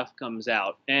bad stuff comes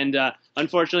out. And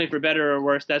unfortunately, for better or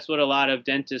worse, that's what a lot of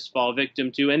dentists fall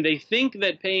victim to. And they think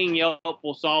that paying Yelp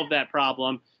will solve that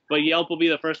problem, but Yelp will be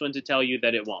the first one to tell you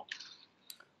that it won't.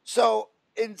 So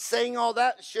in saying all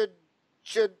that,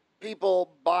 should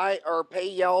people buy or pay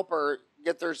Yelp or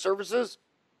get their services?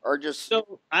 Or just...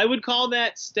 So I would call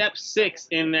that step 6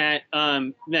 in that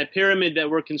that pyramid that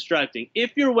we're constructing.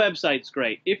 If your website's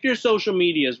great, if your social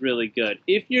media is really good,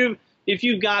 if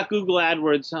you've got Google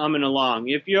AdWords humming along,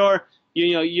 if your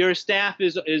you know, your staff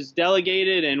is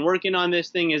delegated and working on this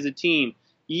thing as a team.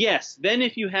 Yes. Then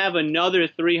if you have another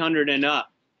 300 and up,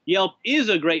 Yelp is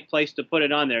a great place to put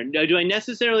it on there. Now, do I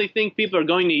necessarily think people are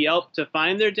going to Yelp to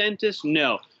find their dentist?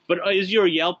 No. But is your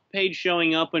Yelp page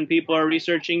showing up when people are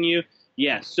researching you?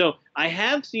 Yes. So I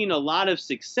have seen a lot of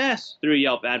success through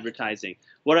Yelp advertising.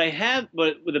 But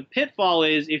the pitfall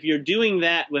is if you're doing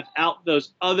that without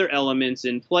those other elements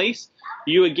in place,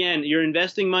 you're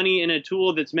investing money in a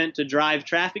tool that's meant to drive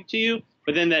traffic to you,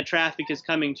 but then that traffic is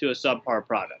coming to a subpar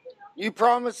product. You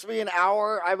promised me an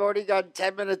hour. I've already got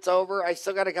 10 minutes over. I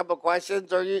still got a couple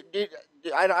questions. Or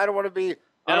I don't want to be.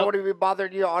 I don't want to be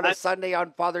bothering you on a Sunday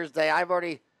on Father's Day.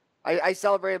 I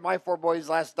celebrated my 4 boys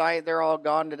last night. They're all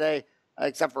gone today,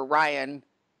 except for Ryan.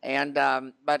 And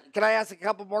but can I ask a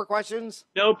couple more questions?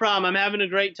 No problem. I'm having a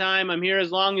great time. I'm here as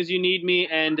long as you need me,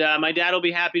 and my dad will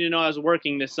be happy to know I was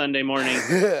working this Sunday morning.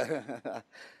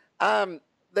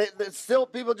 Still,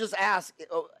 people just ask.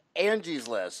 Angie's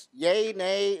List, yay,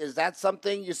 nay, is that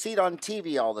something you see it on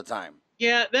TV all the time?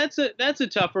 Yeah, that's a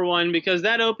tougher one because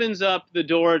that opens up the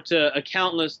door to a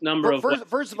countless number of.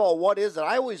 First of all, what is it?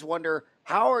 I always wonder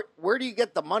where do you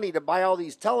get the money to buy all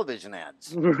these television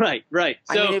ads? Right.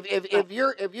 So, I mean, if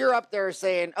you're up there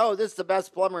saying, "Oh, this is the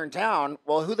best plumber in town,"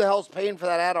 well, who the hell's paying for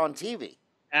that ad on TV?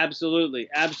 Absolutely.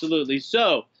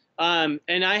 So.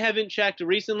 And I haven't checked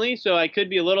recently, so I could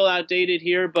be a little outdated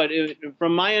here. But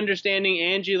from my understanding,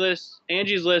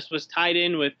 Angie's List was tied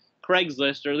in with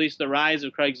Craigslist, or at least the rise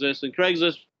of Craigslist. And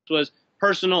Craigslist was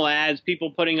personal ads, people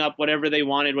putting up whatever they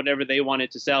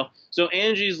wanted to sell. So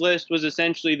Angie's List was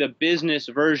essentially the business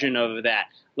version of that.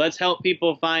 Let's help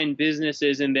people find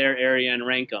businesses in their area and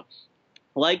rank them.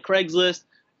 Like Craigslist,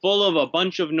 full of a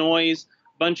bunch of noise,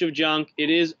 bunch of junk. It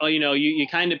is, you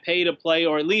kind of pay to play,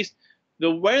 or at least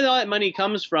where all that money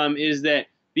comes from is that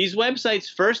these websites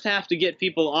first have to get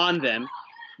people on them.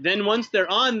 Then once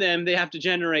they're on them, they have to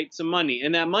generate some money.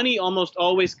 And that money almost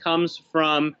always comes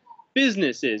from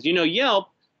businesses. Yelp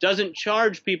doesn't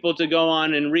charge people to go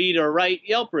on and read or write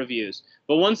Yelp reviews.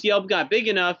 But once Yelp got big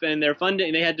enough and their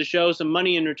funding, they had to show some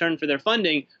money in return for their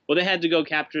funding, well, they had to go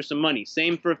capture some money.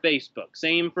 Same for Facebook,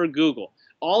 same for Google.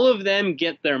 All of them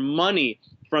get their money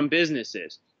from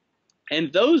businesses.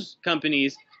 And those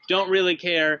companies don't really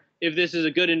care if this is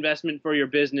a good investment for your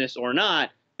business or not.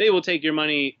 They will take your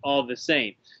money all the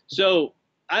same. So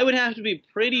I would have to be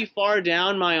pretty far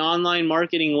down my online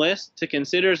marketing list to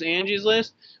consider Angie's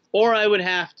List, or I would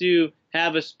have to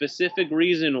have a specific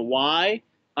reason why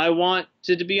I want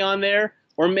to be on there,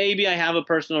 or maybe I have a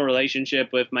personal relationship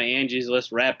with my Angie's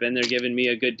List rep and they're giving me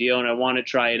a good deal and I want to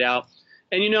try it out.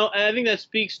 And I think that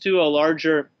speaks to a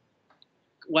larger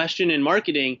question in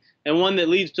marketing, and one that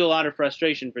leads to a lot of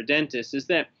frustration for dentists, is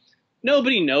that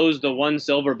nobody knows the one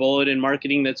silver bullet in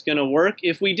marketing that's going to work.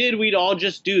 If we did, we'd all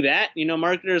just do that.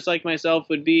 Marketers like myself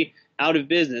would be out of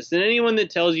business. And anyone that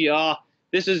tells you,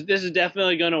 this is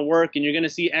definitely going to work and you're going to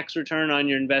see X return on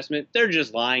your investment, they're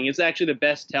just lying. It's actually the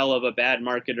best tell of a bad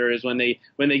marketer is when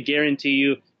they guarantee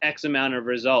you X amount of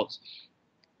results.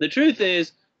 The truth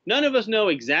is, none of us know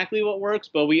exactly what works,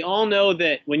 but we all know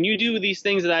that when you do these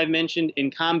things that I've mentioned in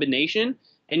combination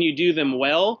and you do them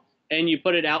well and you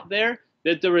put it out there,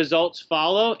 that the results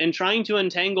follow. And trying to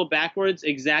untangle backwards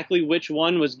exactly which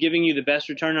one was giving you the best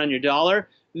return on your dollar,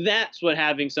 that's what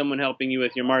having someone helping you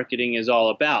with your marketing is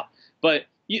all about.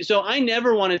 So I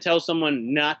never want to tell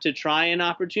someone not to try an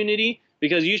opportunity,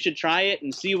 because you should try it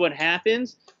and see what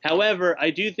happens. However,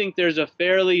 I do think there's a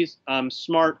fairly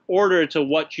smart order to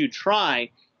what you try.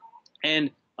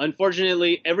 And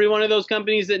unfortunately, every one of those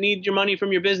companies that need your money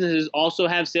from your businesses also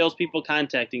have salespeople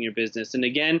contacting your business. And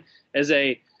again, as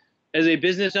a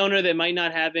business owner that might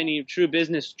not have any true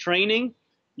business training,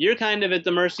 you're kind of at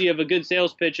the mercy of a good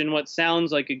sales pitch and what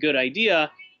sounds like a good idea,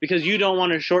 because you don't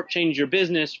want to shortchange your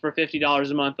business for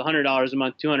 $50 a month, $100 a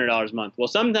month, $200 a month. Well,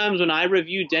 sometimes when I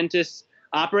review dentists'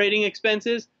 operating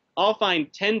expenses, I'll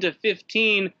find 10 to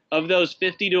 15 of those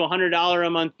 $50 to $100 a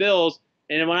month bills.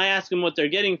 And when I ask them what they're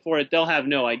getting for it, they'll have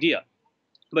no idea.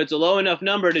 But it's a low enough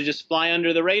number to just fly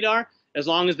under the radar. As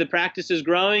long as the practice is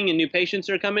growing and new patients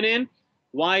are coming in,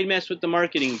 why mess with the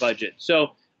marketing budget?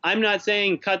 So I'm not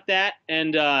saying cut that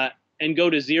and go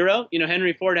to zero.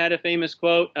 Henry Ford had a famous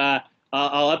quote.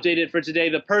 I'll update it for today.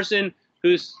 The person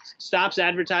who stops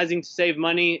advertising to save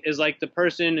money is like the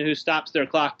person who stops their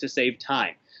clock to save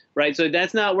time, right? So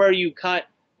that's not where you cut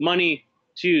money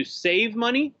to save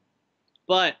money.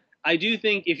 But I do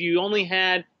think if you only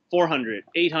had 400,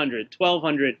 800,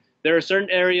 1200, there are certain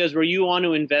areas where you want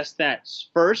to invest that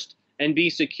first and be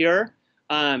secure.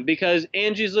 because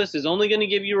Angie's List is only going to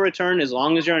give you a return as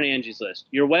long as you're on Angie's List.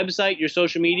 Your website, your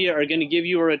social media are going to give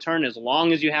you a return as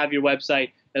long as you have your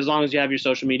website, as long as you have your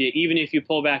social media, even if you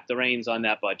pull back the reins on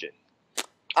that budget.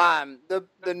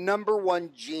 The number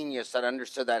one genius that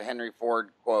understood that Henry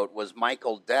Ford quote was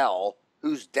Michael Dell,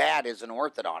 whose dad is an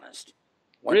orthodontist.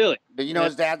 Really? Did you know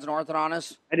his dad's an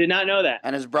orthodontist? I did not know that.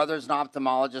 And his brother's an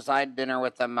ophthalmologist. I had dinner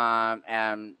with him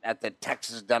at the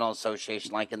Texas Dental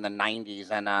Association, like in the 90s.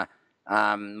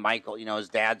 And Michael, his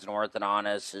dad's an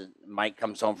orthodontist. Mike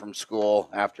comes home from school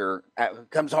after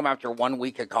 1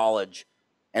 week of college,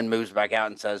 and moves back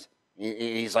out and says,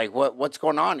 he's like, what's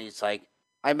going on? He's like,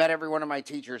 I met every one of my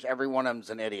teachers. Every one of them's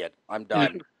an idiot. I'm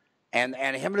done. and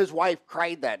him and his wife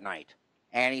cried that night.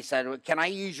 And he said, can I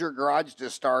use your garage to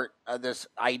start this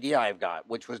idea I've got,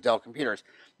 which was Dell Computers.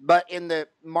 But in the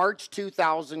March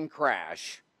 2000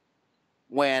 crash,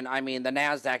 when, the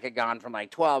NASDAQ had gone from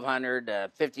like 1,200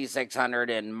 to 5,600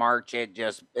 in March, it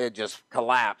just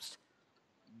collapsed.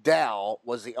 Dell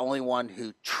was the only one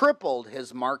who tripled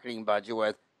his marketing budget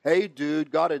with, hey, dude,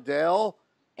 got a Dell?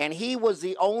 And he was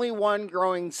the only one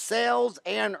growing sales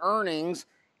and earnings.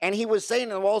 And he was saying in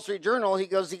the Wall Street Journal, he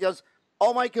goes,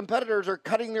 all my competitors are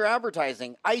cutting their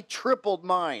advertising. I tripled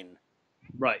mine.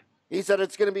 Right. He said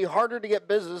it's going to be harder to get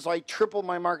business, so I tripled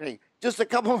my marketing. Just a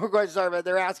couple more questions. Sorry, but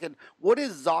they're asking, what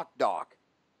is ZocDoc?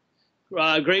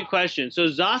 Great question. So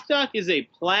ZocDoc is a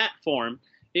platform.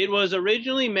 It was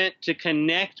originally meant to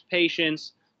connect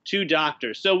patients to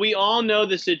doctors. So we all know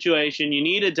the situation. You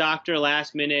need a doctor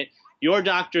last minute. Your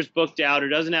doctor's booked out or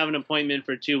doesn't have an appointment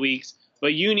for 2 weeks,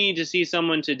 but you need to see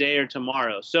someone today or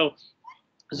tomorrow. So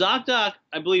ZocDoc,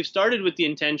 I believe, started with the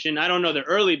intention, I don't know the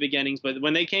early beginnings, but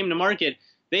when they came to market,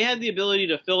 they had the ability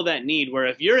to fill that need where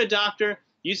if you're a doctor,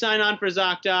 you sign on for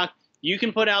ZocDoc, you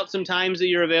can put out some times that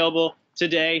you're available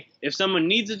today. If someone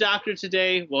needs a doctor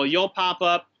today, well, you'll pop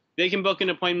up. They can book an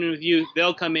appointment with you.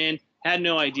 They'll come in. Had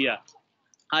no idea.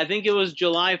 I think it was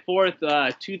July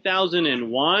 4th,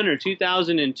 2001 or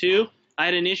 2002. I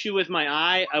had an issue with my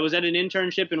eye. I was at an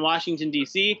internship in Washington,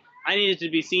 D.C. I needed to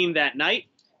be seen that night.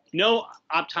 No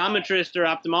optometrist or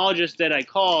ophthalmologist that I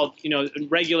called, in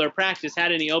regular practice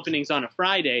had any openings on a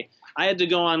Friday. I had to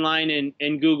go online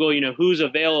and Google, who's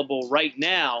available right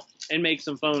now and make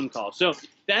some phone calls. So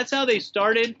that's how they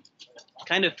started,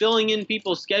 kind of filling in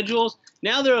people's schedules.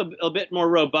 Now they're a bit more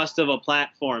robust of a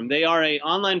platform. They are an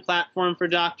online platform for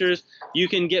doctors. You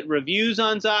can get reviews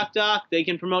on ZocDoc. They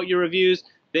can promote your reviews.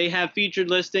 They have featured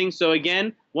listings. So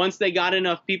again, once they got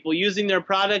enough people using their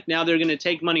product, now they're going to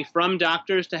take money from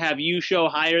doctors to have you show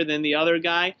higher than the other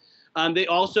guy. They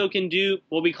also can do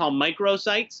what we call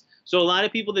microsites. So a lot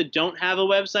of people that don't have a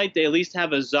website, they at least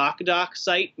have a ZocDoc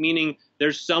site, meaning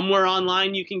there's somewhere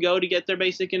online you can go to get their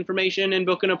basic information and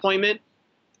book an appointment.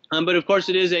 But of course,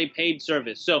 it is a paid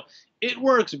service. So it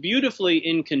works beautifully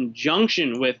in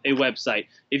conjunction with a website.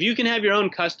 If you can have your own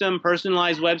custom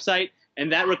personalized website,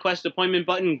 and that request appointment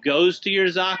button goes to your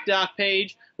ZocDoc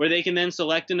page where they can then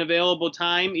select an available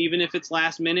time, even if it's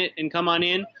last minute, and come on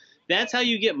in. That's how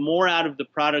you get more out of the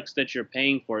products that you're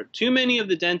paying for. Too many of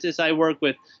the dentists I work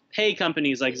with pay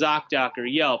companies like ZocDoc or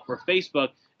Yelp or Facebook,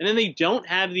 and then they don't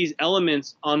have these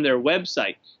elements on their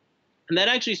website. And that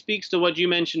actually speaks to what you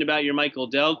mentioned about your Michael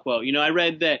Dell quote. I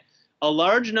read that a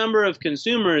large number of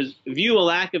consumers view a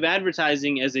lack of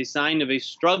advertising as a sign of a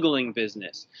struggling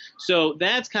business. So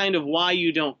that's kind of why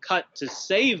you don't cut to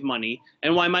save money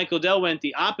and why Michael Dell went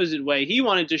the opposite way. He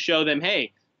wanted to show them,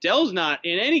 hey, Dell's not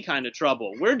in any kind of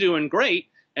trouble. We're doing great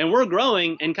and we're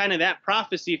growing, and kind of that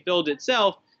prophecy filled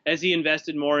itself as he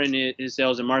invested more in his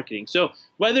sales and marketing. So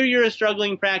whether you're a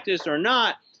struggling practice or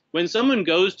not, when someone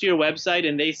goes to your website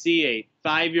and they see a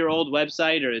 5-year-old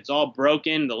website or it's all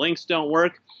broken, the links don't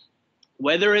work,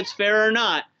 whether it's fair or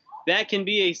not, that can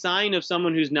be a sign of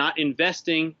someone who's not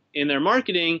investing in their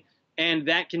marketing, and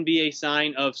that can be a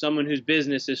sign of someone whose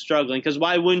business is struggling. Because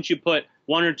why wouldn't you put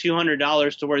 $100 or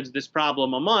 $200 towards this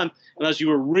problem a month unless you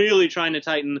were really trying to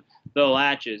tighten the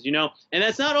latches, And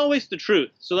that's not always the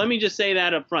truth. So let me just say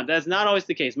that up front. That's not always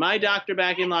the case. My doctor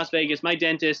back in Las Vegas, my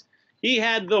dentist, he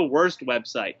had the worst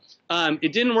website.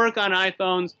 It didn't work on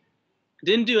iPhones,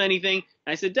 didn't do anything.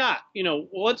 I said, Doc,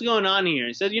 what's going on here?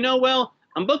 He said, well,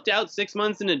 I'm booked out 6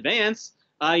 months in advance.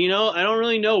 I don't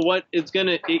really know what it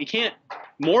can't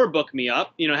more book me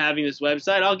up, having this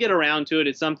website. I'll get around to it.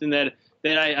 It's something that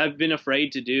I've been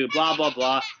afraid to do, blah, blah,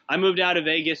 blah. I moved out of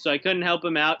Vegas, so I couldn't help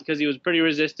him out because he was pretty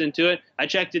resistant to it. I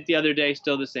checked it the other day,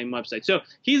 still the same website. So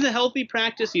he's a healthy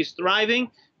practice. He's thriving.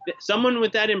 Someone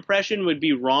with that impression would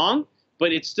be wrong,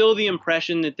 but it's still the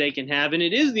impression that they can have. And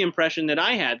it is the impression that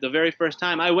I had the very first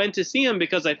time. I went to see him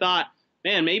because I thought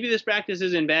man, maybe this practice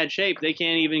is in bad shape. They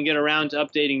can't even get around to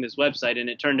updating this website, and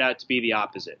it turned out to be the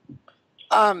opposite.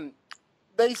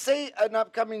 They say an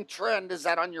upcoming trend is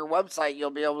that on your website you'll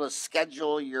be able to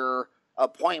schedule your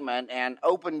appointment, and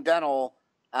Open Dental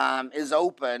is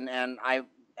open,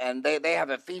 and they have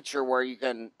a feature where you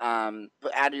can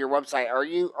add to your website.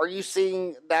 Are you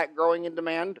seeing that growing in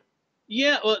demand?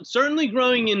 Yeah, well, it's certainly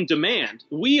growing in demand.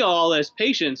 We all, as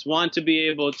patients, want to be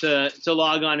able to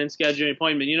log on and schedule an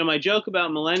appointment. You know, my joke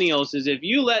about millennials is if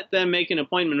you let them make an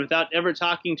appointment without ever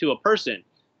talking to a person,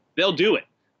 they'll do it.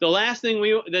 The last thing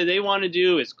that they want to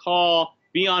do is call,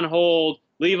 be on hold,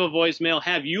 leave a voicemail,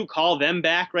 have you call them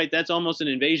back, right? That's almost an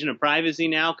invasion of privacy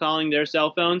now, calling their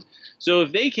cell phones. So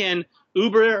if they can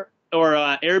Uber or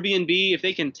Airbnb, if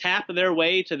they can tap their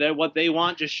way to what they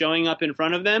want just showing up in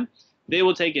front of them, they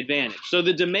will take advantage. So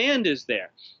the demand is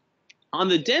there. On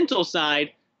the dental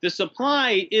side, the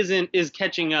supply is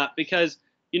catching up because,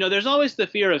 you know, there's always the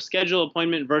fear of schedule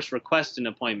appointment versus request an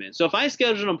appointment. So if I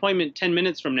schedule an appointment 10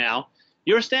 minutes from now,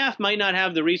 your staff might not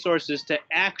have the resources to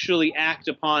actually act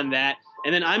upon that.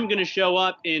 And then I'm going to show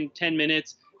up in 10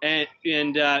 minutes and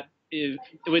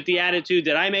with the attitude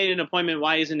that I made an appointment,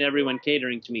 why isn't everyone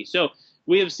catering to me? So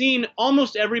we have seen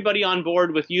almost everybody on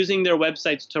board with using their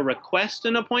websites to request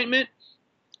an appointment.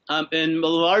 And a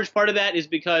large part of that is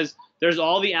because there's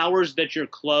all the hours that you're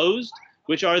closed,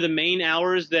 which are the main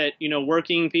hours that, you know,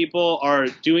 working people are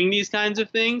doing these kinds of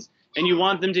things. And you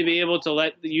want them to be able to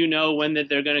let you know when that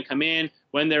they're going to come in,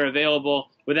 when they're available,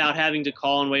 without having to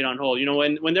call and wait on hold. You know,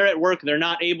 when they're at work, they're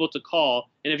not able to call.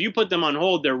 And if you put them on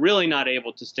hold, they're really not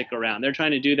able to stick around. They're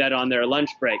trying to do that on their lunch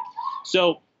break.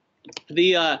 So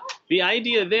the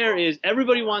idea there is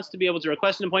everybody wants to be able to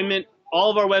request an appointment.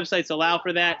 All of our websites allow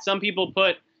for that. Some people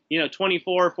put, you know,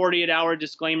 24, 48-hour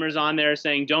disclaimers on there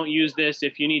saying don't use this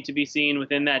if you need to be seen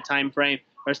within that time frame.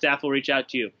 Our staff will reach out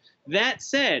to you. That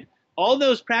said, all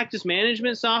those practice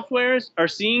management softwares are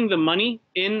seeing the money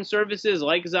in services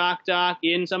like ZocDoc,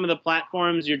 in some of the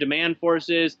platforms, your demand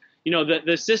forces, you know,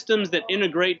 the systems that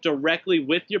integrate directly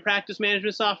with your practice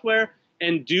management software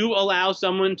and do allow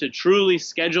someone to truly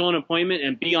schedule an appointment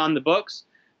and be on the books.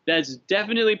 That's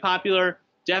definitely popular,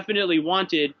 definitely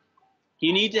wanted.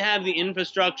 You need to have the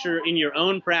infrastructure in your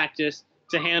own practice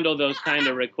to handle those kind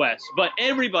of requests. But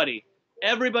everybody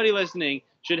listening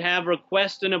should have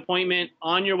request an appointment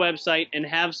on your website and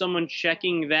have someone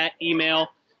checking that email.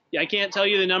 I can't tell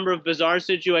you the number of bizarre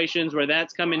situations where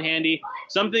that's come in handy.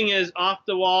 Something as off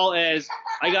the wall as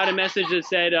I got a message that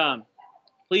said,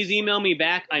 please email me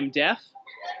back, I'm deaf.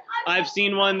 I've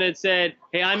seen one that said,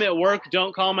 hey, I'm at work,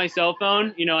 don't call my cell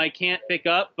phone. You know, I can't pick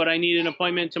up, but I need an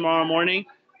appointment tomorrow morning.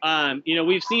 You know,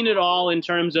 we've seen it all in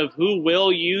terms of who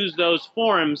will use those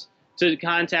forms to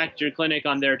contact your clinic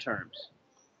on their terms.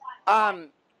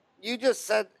 You just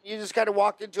kind of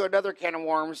walked into another can of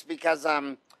worms because,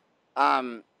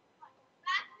 well,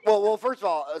 first of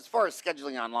all, as far as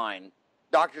scheduling online,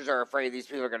 doctors are afraid these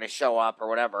people are going to show up or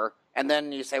whatever. And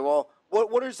then you say, well,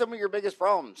 what are some of your biggest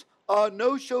problems?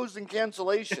 No shows and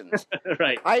cancellations.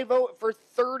 Right. For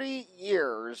 30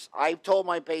 years, I've told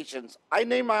my patients, I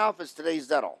name my office Today's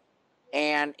Dental.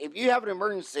 And if you have an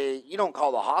emergency, you don't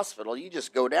call the hospital, you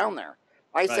just go down there.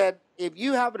 I said, if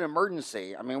you have an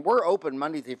emergency, I mean, we're open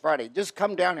Monday through Friday. Just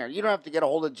come down here. You don't have to get a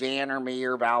hold of Jan or me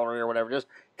or Valerie or whatever. Just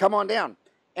come on down.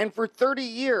 And for 30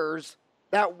 years,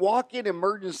 that walk-in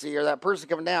emergency or that person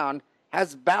coming down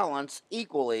has balanced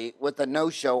equally with a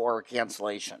no-show or a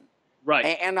cancellation. Right.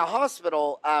 And a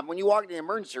hospital, when you walk into the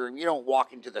emergency room, you don't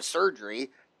walk into the surgery.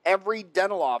 Every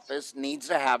dental office needs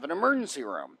to have an emergency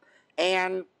room.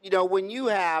 And, you know, when you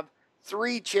have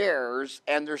 3 chairs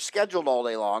and they're scheduled all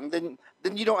day long, then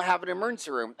you don't have an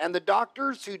emergency room. And the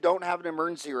doctors who don't have an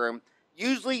emergency room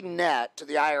usually net to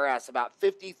the IRS about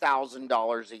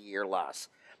 $50,000 a year less.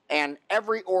 And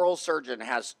every oral surgeon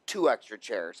has 2 extra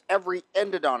chairs. Every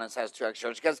endodontist has 2 extra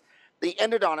chairs because the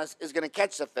endodontist is going to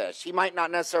catch the fish. He might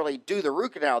not necessarily do the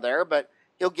root canal there, but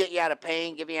he'll get you out of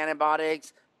pain, give you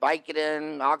antibiotics,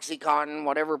 Vicodin, OxyContin,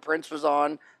 whatever Prince was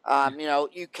on. You know,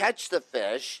 you catch the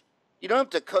fish. You don't have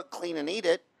to cook, clean, and eat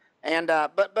it. And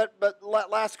but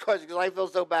last question, because I feel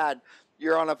so bad.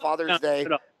 You're on a Father's Day,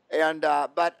 and now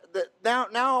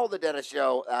all the dentists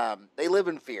they live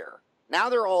in fear. Now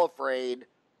they're all afraid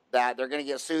that they're going to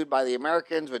get sued by the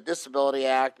Americans with Disability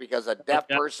Act because a deaf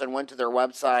person went to their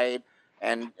website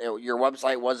and your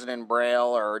website wasn't in Braille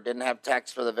or didn't have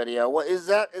text for the video. What is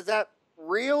that? Is that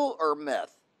real or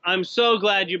myth? I'm so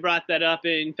glad you brought that up.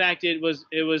 In fact, it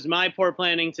was my poor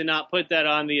planning to not put that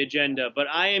on the agenda. But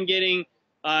I am getting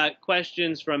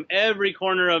questions from every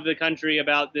corner of the country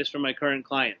about this from my current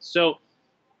clients. So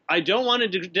I don't want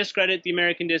to discredit the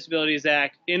American Disabilities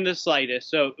Act in the slightest.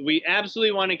 So we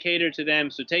absolutely want to cater to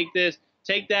them. So take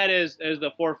that as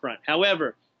the forefront.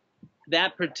 However,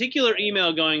 that particular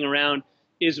email going around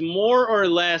is more or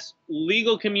less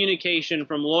legal communication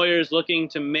from lawyers looking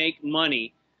to make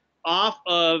money off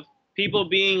of people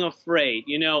being afraid.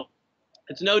 You know,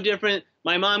 it's no different.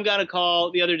 My mom got a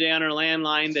call the other day on her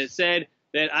landline that said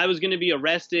that I was going to be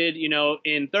arrested, you know,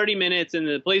 in 30 minutes, and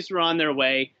the police were on their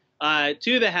way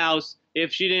to the house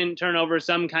if she didn't turn over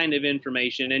some kind of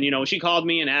information. And, you know, she called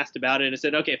me and asked about it. I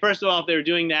said, okay, first of all, if they were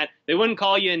doing that, they wouldn't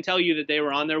call you and tell you that they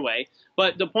were on their way.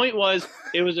 But the point was,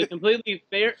 it was a completely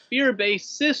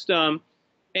fear-based system.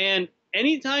 And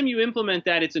anytime you implement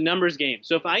that, it's a numbers game.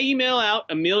 So if I email out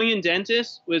 1 million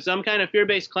dentists with some kind of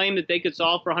fear-based claim that they could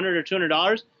solve for $100 or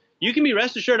 $200, you can be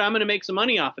rest assured I'm going to make some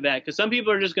money off of that, because some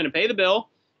people are just going to pay the bill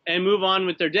and move on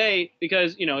with their day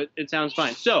because, you know, it sounds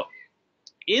fine. So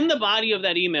in the body of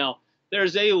that email,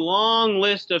 there's a long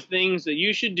list of things that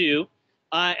you should do,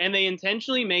 and they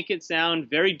intentionally make it sound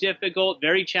very difficult,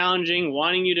 very challenging,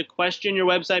 wanting you to question your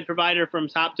website provider from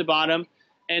top to bottom.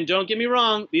 And don't get me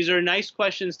wrong, these are nice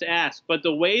questions to ask, but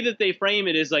the way that they frame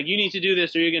it is like, you need to do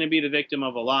this or you're going to be the victim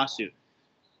of a lawsuit.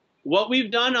 What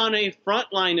we've done on a front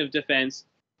line of defense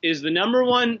is the number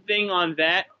one thing on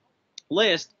that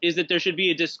list is that there should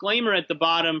be a disclaimer at the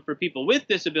bottom for people with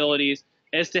disabilities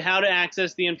as to how to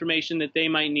access the information that they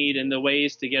might need and the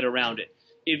ways to get around it.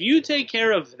 If you take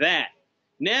care of that,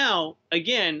 now,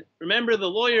 again, remember the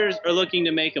lawyers are looking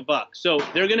to make a buck. So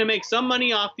they're going to make some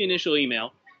money off the initial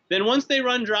email. Then once they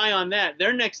run dry on that,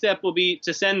 their next step will be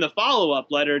to send the follow-up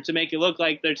letter to make it look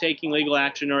like they're taking legal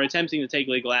action or attempting to take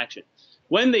legal action.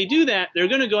 When they do that, they're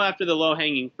going to go after the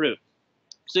low-hanging fruit.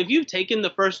 So if you've taken the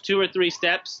first 2 or 3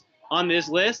 steps on this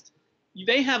list,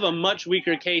 they have a much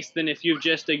weaker case than if you've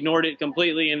just ignored it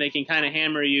completely and they can kind of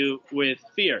hammer you with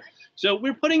fear. So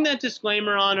we're putting that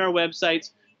disclaimer on our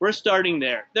websites. We're starting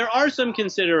there. There are some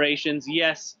considerations.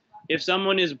 Yes, if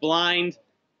someone is blind,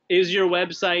 is your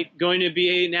website going to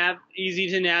be easy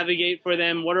to navigate for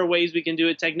them? What are ways we can do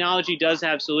it? Technology does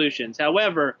have solutions.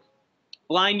 However,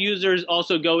 blind users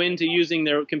also go into using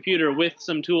their computer with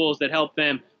some tools that help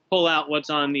them pull out what's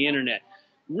on the internet.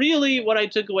 Really, what I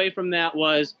took away from that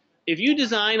was, if you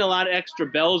design a lot of extra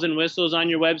bells and whistles on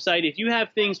your website, if you have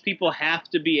things people have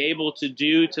to be able to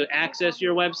do to access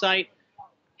your website,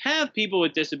 have people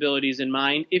with disabilities in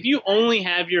mind. If you only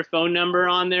have your phone number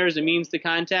on there as a means to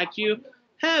contact you,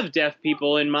 have deaf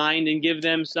people in mind and give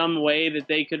them some way that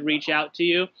they could reach out to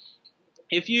you.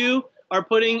 If you are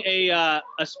putting a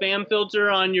spam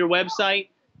filter on your website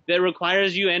that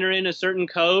requires you enter in a certain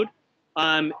code,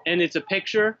 and it's a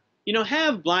picture, you know,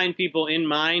 have blind people in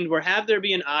mind, where have there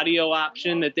be an audio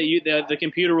option that the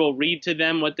computer will read to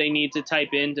them what they need to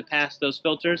type in to pass those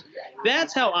filters.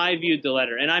 That's how I viewed the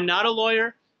letter. And I'm not a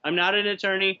lawyer, I'm not an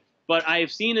attorney, but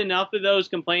I've seen enough of those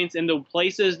complaints and the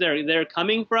places they're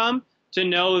coming from to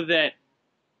know that,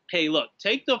 hey, look,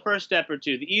 take the first step or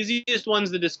two. The easiest one's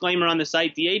the disclaimer on the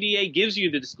site. The ADA gives you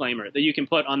the disclaimer that you can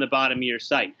put on the bottom of your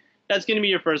site. That's going to be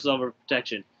your first level of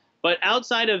protection. But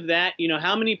outside of that, you know,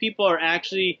 how many people are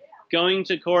actually going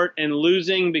to court and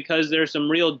losing because there's some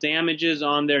real damages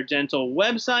on their dental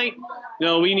website?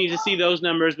 No, we need to see those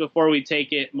numbers before we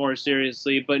take it more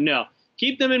seriously. But no,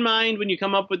 keep them in mind when you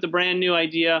come up with a brand new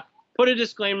idea. Put a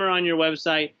disclaimer on your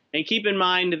website, and keep in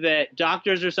mind that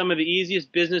doctors are some of the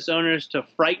easiest business owners to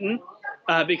frighten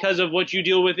because of what you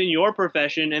deal with in your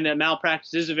profession, and that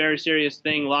malpractice is a very serious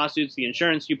thing, lawsuits, the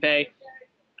insurance you pay.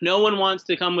 No one wants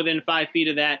to come within 5 feet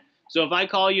of that. So if I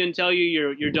call you and tell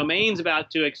you your domain's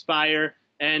about to expire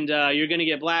and you're going to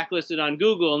get blacklisted on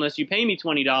Google unless you pay me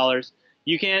 $20,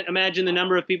 you can't imagine the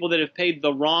number of people that have paid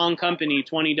the wrong company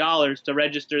 $20 to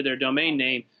register their domain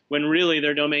name, when really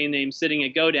their domain name's sitting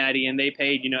at GoDaddy and they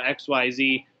paid, you know,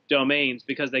 XYZ domains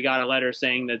because they got a letter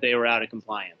saying that they were out of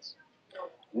compliance.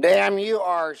 Damn, you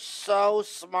are so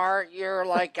smart. You're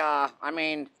like, I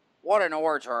mean, what an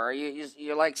orator.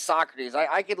 You're like Socrates.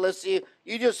 I could listen to you.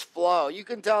 You just flow. You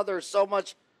can tell there's so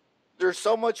much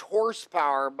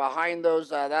horsepower behind those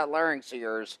that larynx of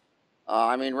yours.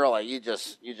 I mean, really, you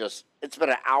just. It's been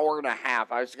an hour and a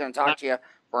half. I was going to talk to you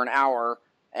for an hour,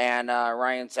 and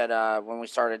Ryan said when we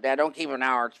started, Dad, don't keep an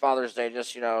hour. It's Father's Day.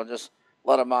 Just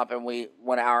let them up, and we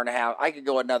went an hour and a half. I could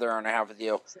go another hour and a half with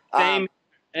you. Same.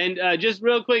 And just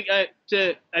real quick, I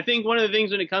think one of the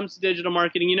things when it comes to digital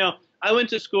marketing, you know, I went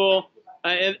to school,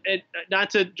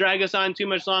 not to drag us on too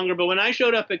much longer, but when I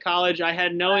showed up at college, I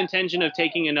had no intention of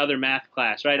taking another math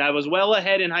class, right? I was well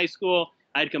ahead in high school.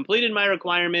 I'd completed my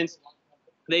requirements.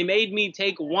 They made me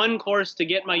take one course to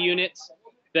get my units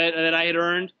that I had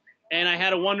earned. And I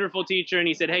had a wonderful teacher, and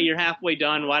he said, hey, you're halfway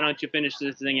done. Why don't you finish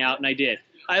this thing out? And I did.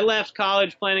 I left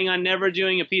college planning on never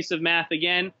doing a piece of math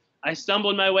again. I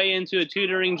stumbled my way into a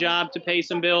tutoring job to pay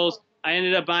some bills. I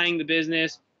ended up buying the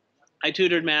business. I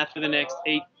tutored math for the next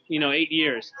 8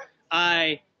 years.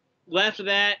 I left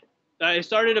that. I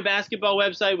started a basketball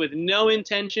website with no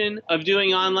intention of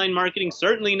doing online marketing,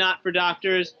 certainly not for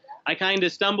doctors. I kind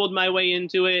of stumbled my way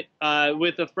into it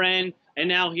with a friend, and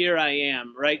now here I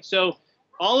am, right? So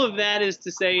all of that is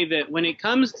to say that when it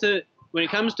comes to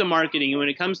marketing and when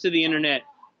it comes to the internet,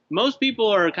 most people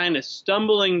are kind of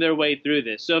stumbling their way through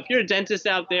this. So if you're a dentist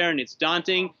out there and it's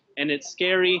daunting and it's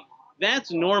scary,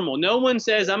 that's normal. No one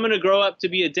says, I'm going to grow up to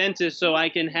be a dentist so I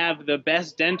can have the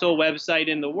best dental website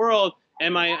in the world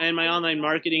and my online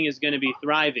marketing is going to be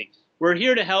thriving. We're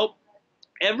here to help.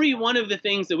 Every one of the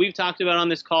things that we've talked about on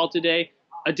this call today,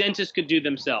 a dentist could do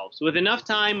themselves. With enough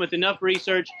time, with enough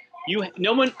research, I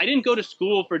didn't go to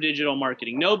school for digital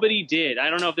marketing. Nobody did.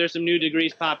 I don't know if there's some new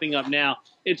degrees popping up now.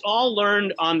 It's all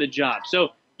learned on the job. So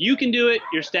you can do it,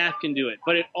 your staff can do it,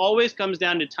 but it always comes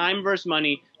down to time versus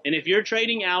money. And if you're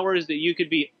trading hours that you could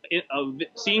be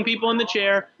seeing people in the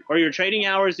chair, or you're trading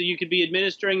hours that you could be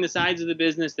administering the sides of the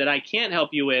business that I can't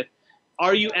help you with,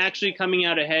 are you actually coming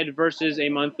out ahead versus a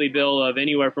monthly bill of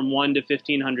anywhere from $100 to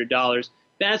 $1,500?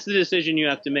 That's the decision you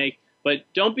have to make. But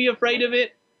don't be afraid of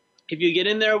it. If you get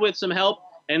in there with some help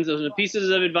and some pieces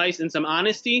of advice and some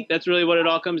honesty, that's really what it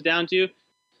all comes down to.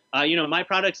 My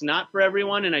product's not for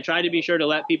everyone, and I try to be sure to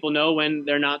let people know when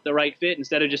they're not the right fit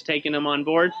instead of just taking them on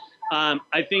board.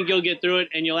 I think you'll get through it,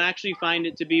 and you'll actually find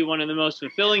it to be one of the most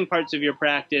fulfilling parts of your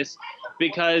practice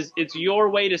because it's your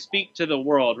way to speak to the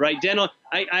world, right?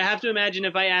 I have to imagine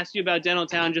if I asked you about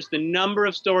Dentaltown, just the number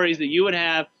of stories that you would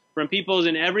have from people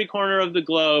in every corner of the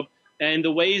globe and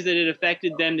the ways that it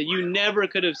affected them that you never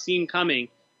could have seen coming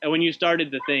when you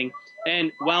started the thing.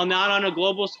 And while not on a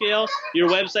global scale, your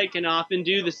website can often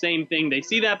do the same thing. They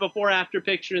see that before-after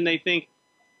picture and they think,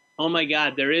 oh my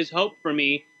God, there is hope for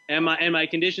me and my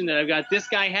condition that I've got. This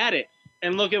guy had it.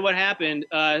 And look at what happened,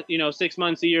 6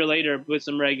 months, a year later with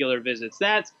some regular visits.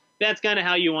 That's kind of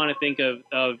how you want to think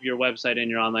of your website and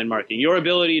your online marketing, your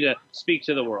ability to speak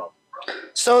to the world.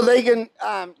 So they can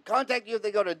contact you if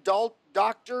they go to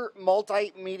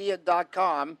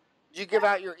drmultimedia.com. Did you give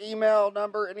out your email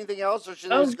number, anything else, or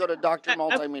should they just go to Dr.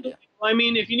 Multimedia? I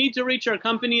mean, if you need to reach our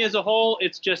company as a whole,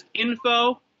 it's just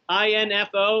info at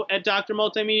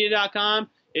drmultimedia.com.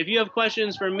 If you have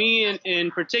questions for me in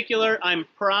particular, I'm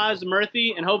Pras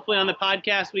Murthy, and hopefully on the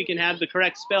podcast we can have the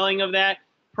correct spelling of that,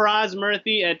 Pras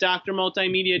Murthy at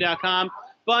drmultimedia.com.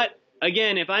 But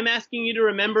again, if I'm asking you to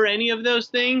remember any of those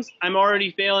things, I'm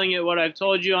already failing at what I've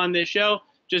told you on this show.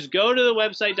 Just go to the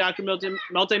website,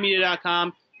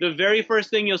 drmultimedia.com. The very first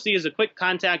thing you'll see is a quick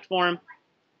contact form.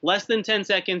 Less than 10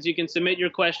 seconds, you can submit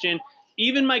your question.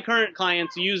 Even my current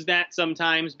clients use that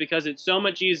sometimes because it's so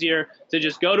much easier to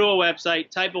just go to a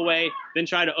website, type away, then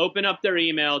try to open up their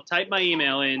email, type my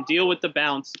email in, deal with the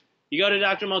bounce. You go to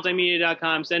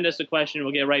drmultimedia.com, send us a question,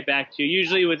 we'll get right back to you.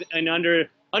 Usually within under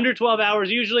 12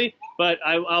 hours usually, but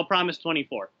I'll promise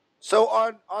 24. So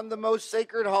on the most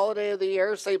sacred holiday of the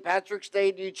year, St. Patrick's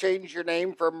Day, do you change your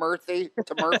name from Murthy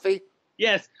to Murphy?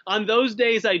 Yes, on those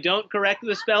days I don't correct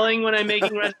the spelling when I'm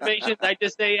making reservations. I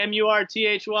just say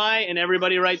M-U-R-T-H-Y, and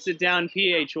everybody writes it down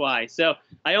P-H-Y. So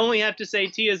I only have to say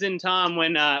T as in Tom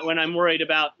when I'm worried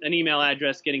about an email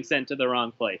address getting sent to the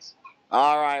wrong place.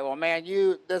 All right, well, man,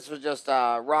 this was just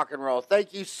rock and roll.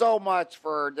 Thank you so much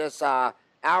for this hour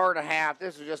and a half.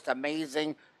 This was just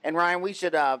amazing. And Ryan, we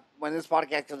should, when this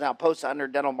podcast comes out, post it under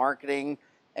dental marketing.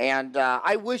 And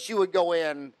I wish you would go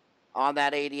in on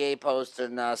that ADA post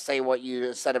and say what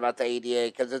you said about the ADA,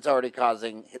 because it's already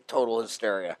causing total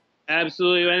hysteria.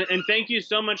 Absolutely. And thank you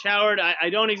so much, Howard. I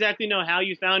don't exactly know how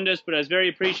you found us, but I was very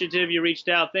appreciative you reached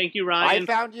out. Thank you, Ryan. I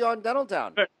found you on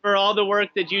Dentaltown. For all the work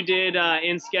that you did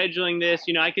in scheduling this.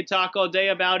 I could talk all day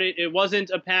about it. It wasn't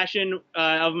a passion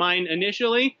of mine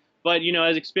initially, but,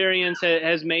 as experience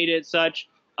has made it such,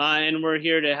 and we're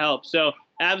here to help. So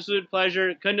absolute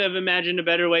pleasure. Couldn't have imagined a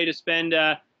better way to spend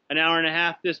an hour and a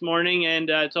half this morning. And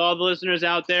to all the listeners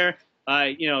out there,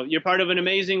 you're part of an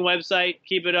amazing website.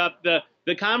 Keep it up.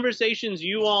 The conversations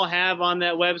you all have on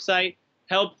that website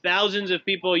help thousands of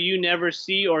people you never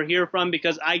see or hear from,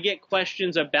 because I get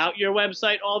questions about your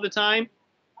website all the time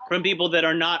from people that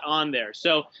are not on there.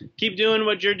 So keep doing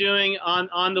what you're doing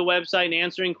on the website and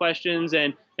answering questions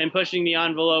and pushing the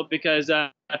envelope, because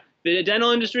the dental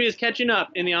industry is catching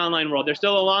up in the online world. There's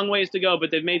still a long ways to go,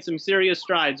 but they've made some serious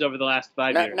strides over the last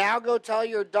 5 years. Now go tell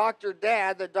your doctor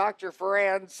dad that Dr.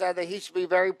 Farran said that he should be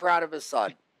very proud of his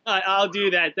son. I'll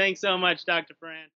do that. Thanks so much, Dr. Farran.